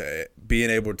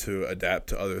able to adapt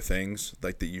to other things,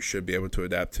 like, that you should be able to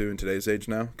adapt to in today's age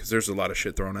now, because there's a lot of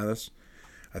shit thrown at us.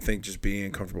 I think just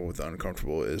being comfortable with the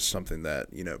uncomfortable is something that,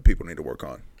 people need to work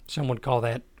on. Some would call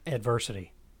that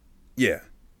adversity. Yeah.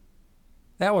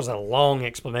 That was a long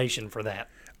explanation for that.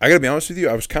 I gotta be honest with you,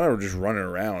 I was kind of just running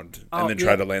around and then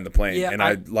tried to land the plane. Yeah, and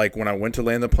I when I went to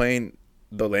land the plane,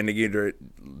 the landing gear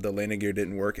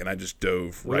didn't work, and I just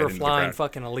dove right into the ground. We were flying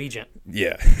fucking Allegiant.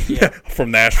 Yeah.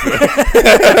 From Nashville.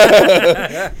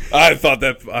 I thought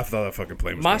that fucking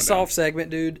plane was my soft segment,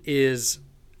 dude, is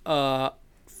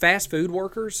fast food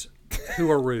workers who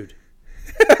are rude.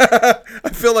 I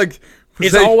feel like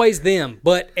it's always them,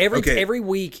 but every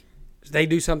week they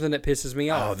do something that pisses me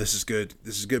off. Oh, this is good.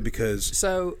 This is good because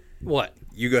So what?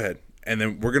 you go ahead, and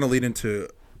then we're gonna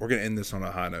end this on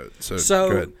a high note. So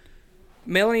go ahead.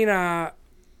 Melanie and I,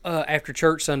 after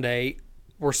church Sunday,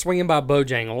 were swinging by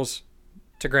Bojangles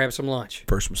to grab some lunch.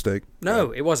 First mistake.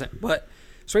 No, it wasn't. But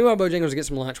swinging by Bojangles to get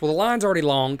some lunch. Well, the line's already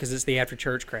long because it's the after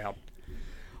church crowd.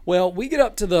 Well, we get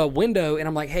up to the window, and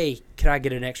I'm like, hey, can I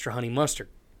get an extra honey mustard?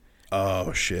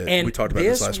 Oh, shit. And we talked about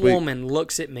this last week. This woman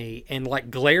looks at me and, like,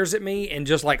 glares at me and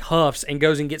just, like, huffs and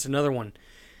goes and gets another one.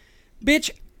 Bitch,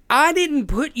 I didn't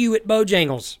put you at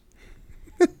Bojangles.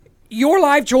 Your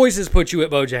life choices put you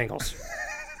at Bojangles.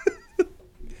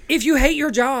 If you hate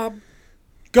your job,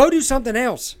 go do something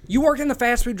else. You work in the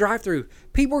fast food drive-thru.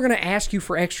 People are going to ask you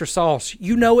for extra sauce.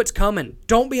 You know it's coming.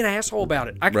 Don't be an asshole about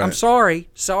it. I'm sorry.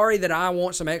 Sorry that I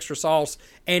want some extra sauce,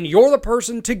 and you're the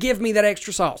person to give me that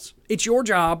extra sauce. It's your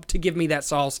job to give me that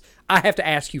sauce. I have to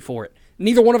ask you for it.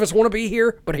 Neither one of us want to be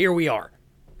here, but here we are.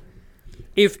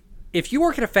 If you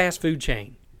work at a fast food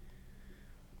chain,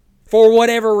 for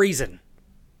whatever reason,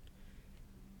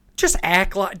 just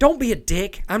act like, don't be a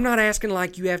dick. I'm not asking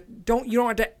like you don't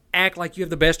have to act like you have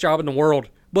the best job in the world,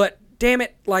 but damn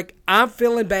it, like, I'm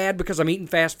feeling bad because I'm eating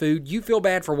fast food. You feel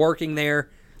bad for working there.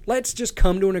 Let's just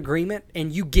come to an agreement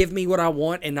and you give me what I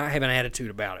want and not have an attitude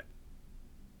about it.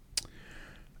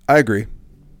 I agree.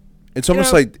 It's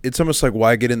almost like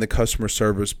why get in the customer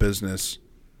service business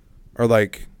or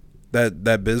like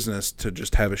that business to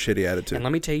just have a shitty attitude. And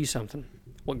let me tell you something.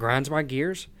 What grinds my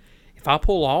gears, if I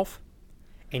pull off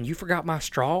and you forgot my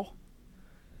straw,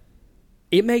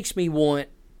 it makes me want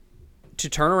to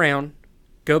turn around,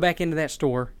 go back into that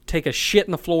store, take a shit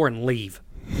in the floor, and leave.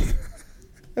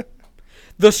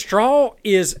 The straw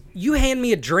is, you hand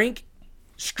me a drink,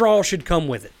 straw should come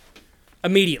with it.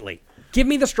 Immediately. Give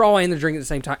me the straw and the drink at the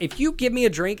same time. If you give me a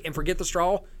drink and forget the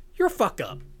straw, you're a fuck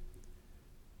up.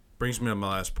 Brings me to my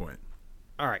last point.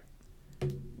 All right.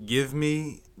 Give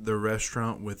me the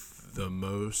restaurant with the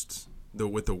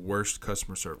worst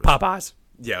customer service. Popeyes.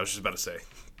 Yeah, I was just about to say.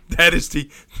 That is the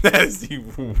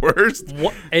worst.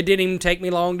 What? It didn't even take me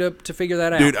long to figure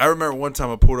that out. Dude, I remember one time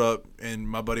I pulled up and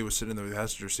my buddy was sitting in the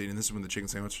passenger seat, and this is when the chicken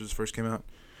sandwiches first came out.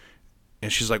 And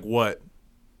she's like, "What?"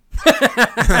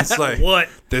 It's like, "What?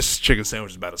 This chicken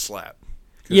sandwich is about to slap."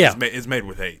 Yeah, it's made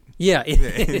with hate. Yeah,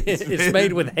 it's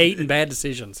made with hate and bad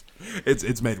decisions.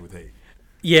 It's made with hate.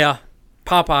 Yeah,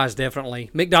 Popeyes definitely.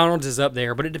 McDonald's is up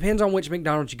there, but it depends on which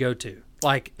McDonald's you go to.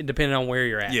 Like, depending on where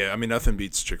you're at. Yeah, I mean, nothing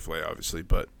beats Chick-fil-A, obviously,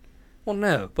 but... Well,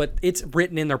 no, but it's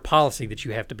written in their policy that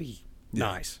you have to be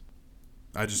nice.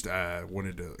 I just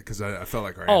wanted to... Because I felt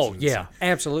like our answer... Oh, yeah,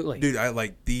 absolutely. Dude, I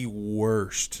like the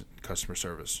worst customer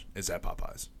service is at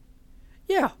Popeyes.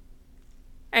 Yeah,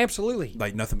 absolutely.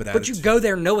 Like, nothing but attitude. But you go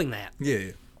there knowing that.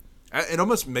 Yeah. It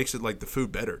almost makes it like the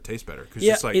food better, taste better.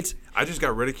 Because I just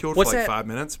got ridiculed for like 5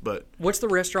 minutes, but... What's the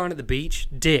restaurant at the beach?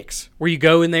 Dick's. Where you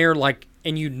go in there, like...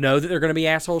 And you know that they're going to be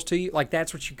assholes to you. Like,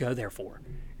 that's what you go there for.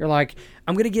 You're like,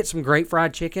 I'm going to get some great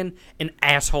fried chicken and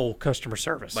asshole customer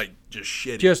service. Like, just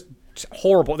shitty. Just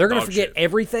horrible. They're going to forget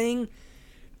everything.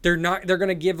 They're going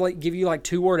to give you like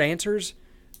 2-word answers,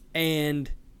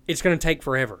 and it's going to take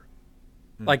forever.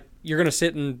 Like, you're going to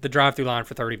sit in the drive-thru line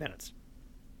for 30 minutes.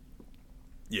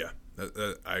 Yeah,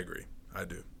 I agree. I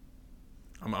do.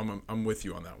 I'm with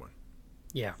you on that one.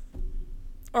 Yeah.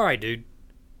 All right, dude.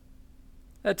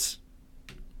 That's...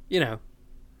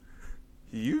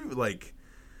 You, like...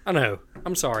 I know.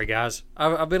 I'm sorry, guys.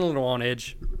 I've been a little on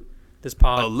edge this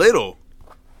pod. A little?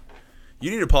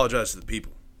 You need to apologize to the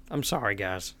people. I'm sorry,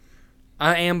 guys.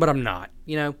 I am, but I'm not.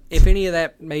 If any of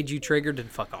that made you triggered, then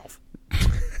fuck off.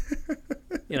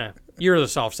 You're the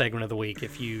soft segment of the week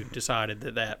if you decided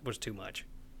that was too much.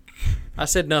 I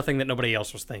said nothing that nobody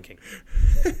else was thinking.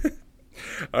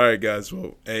 All right, guys.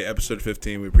 Well, hey, episode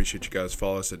 15. We appreciate you guys.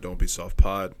 Follow us at Don't Be Soft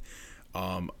Pod.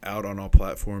 Out on all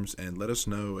platforms, and let us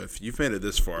know if you've made it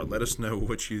this far. Let us know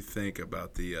what you think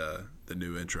about the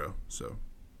new intro. So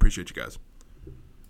appreciate you guys.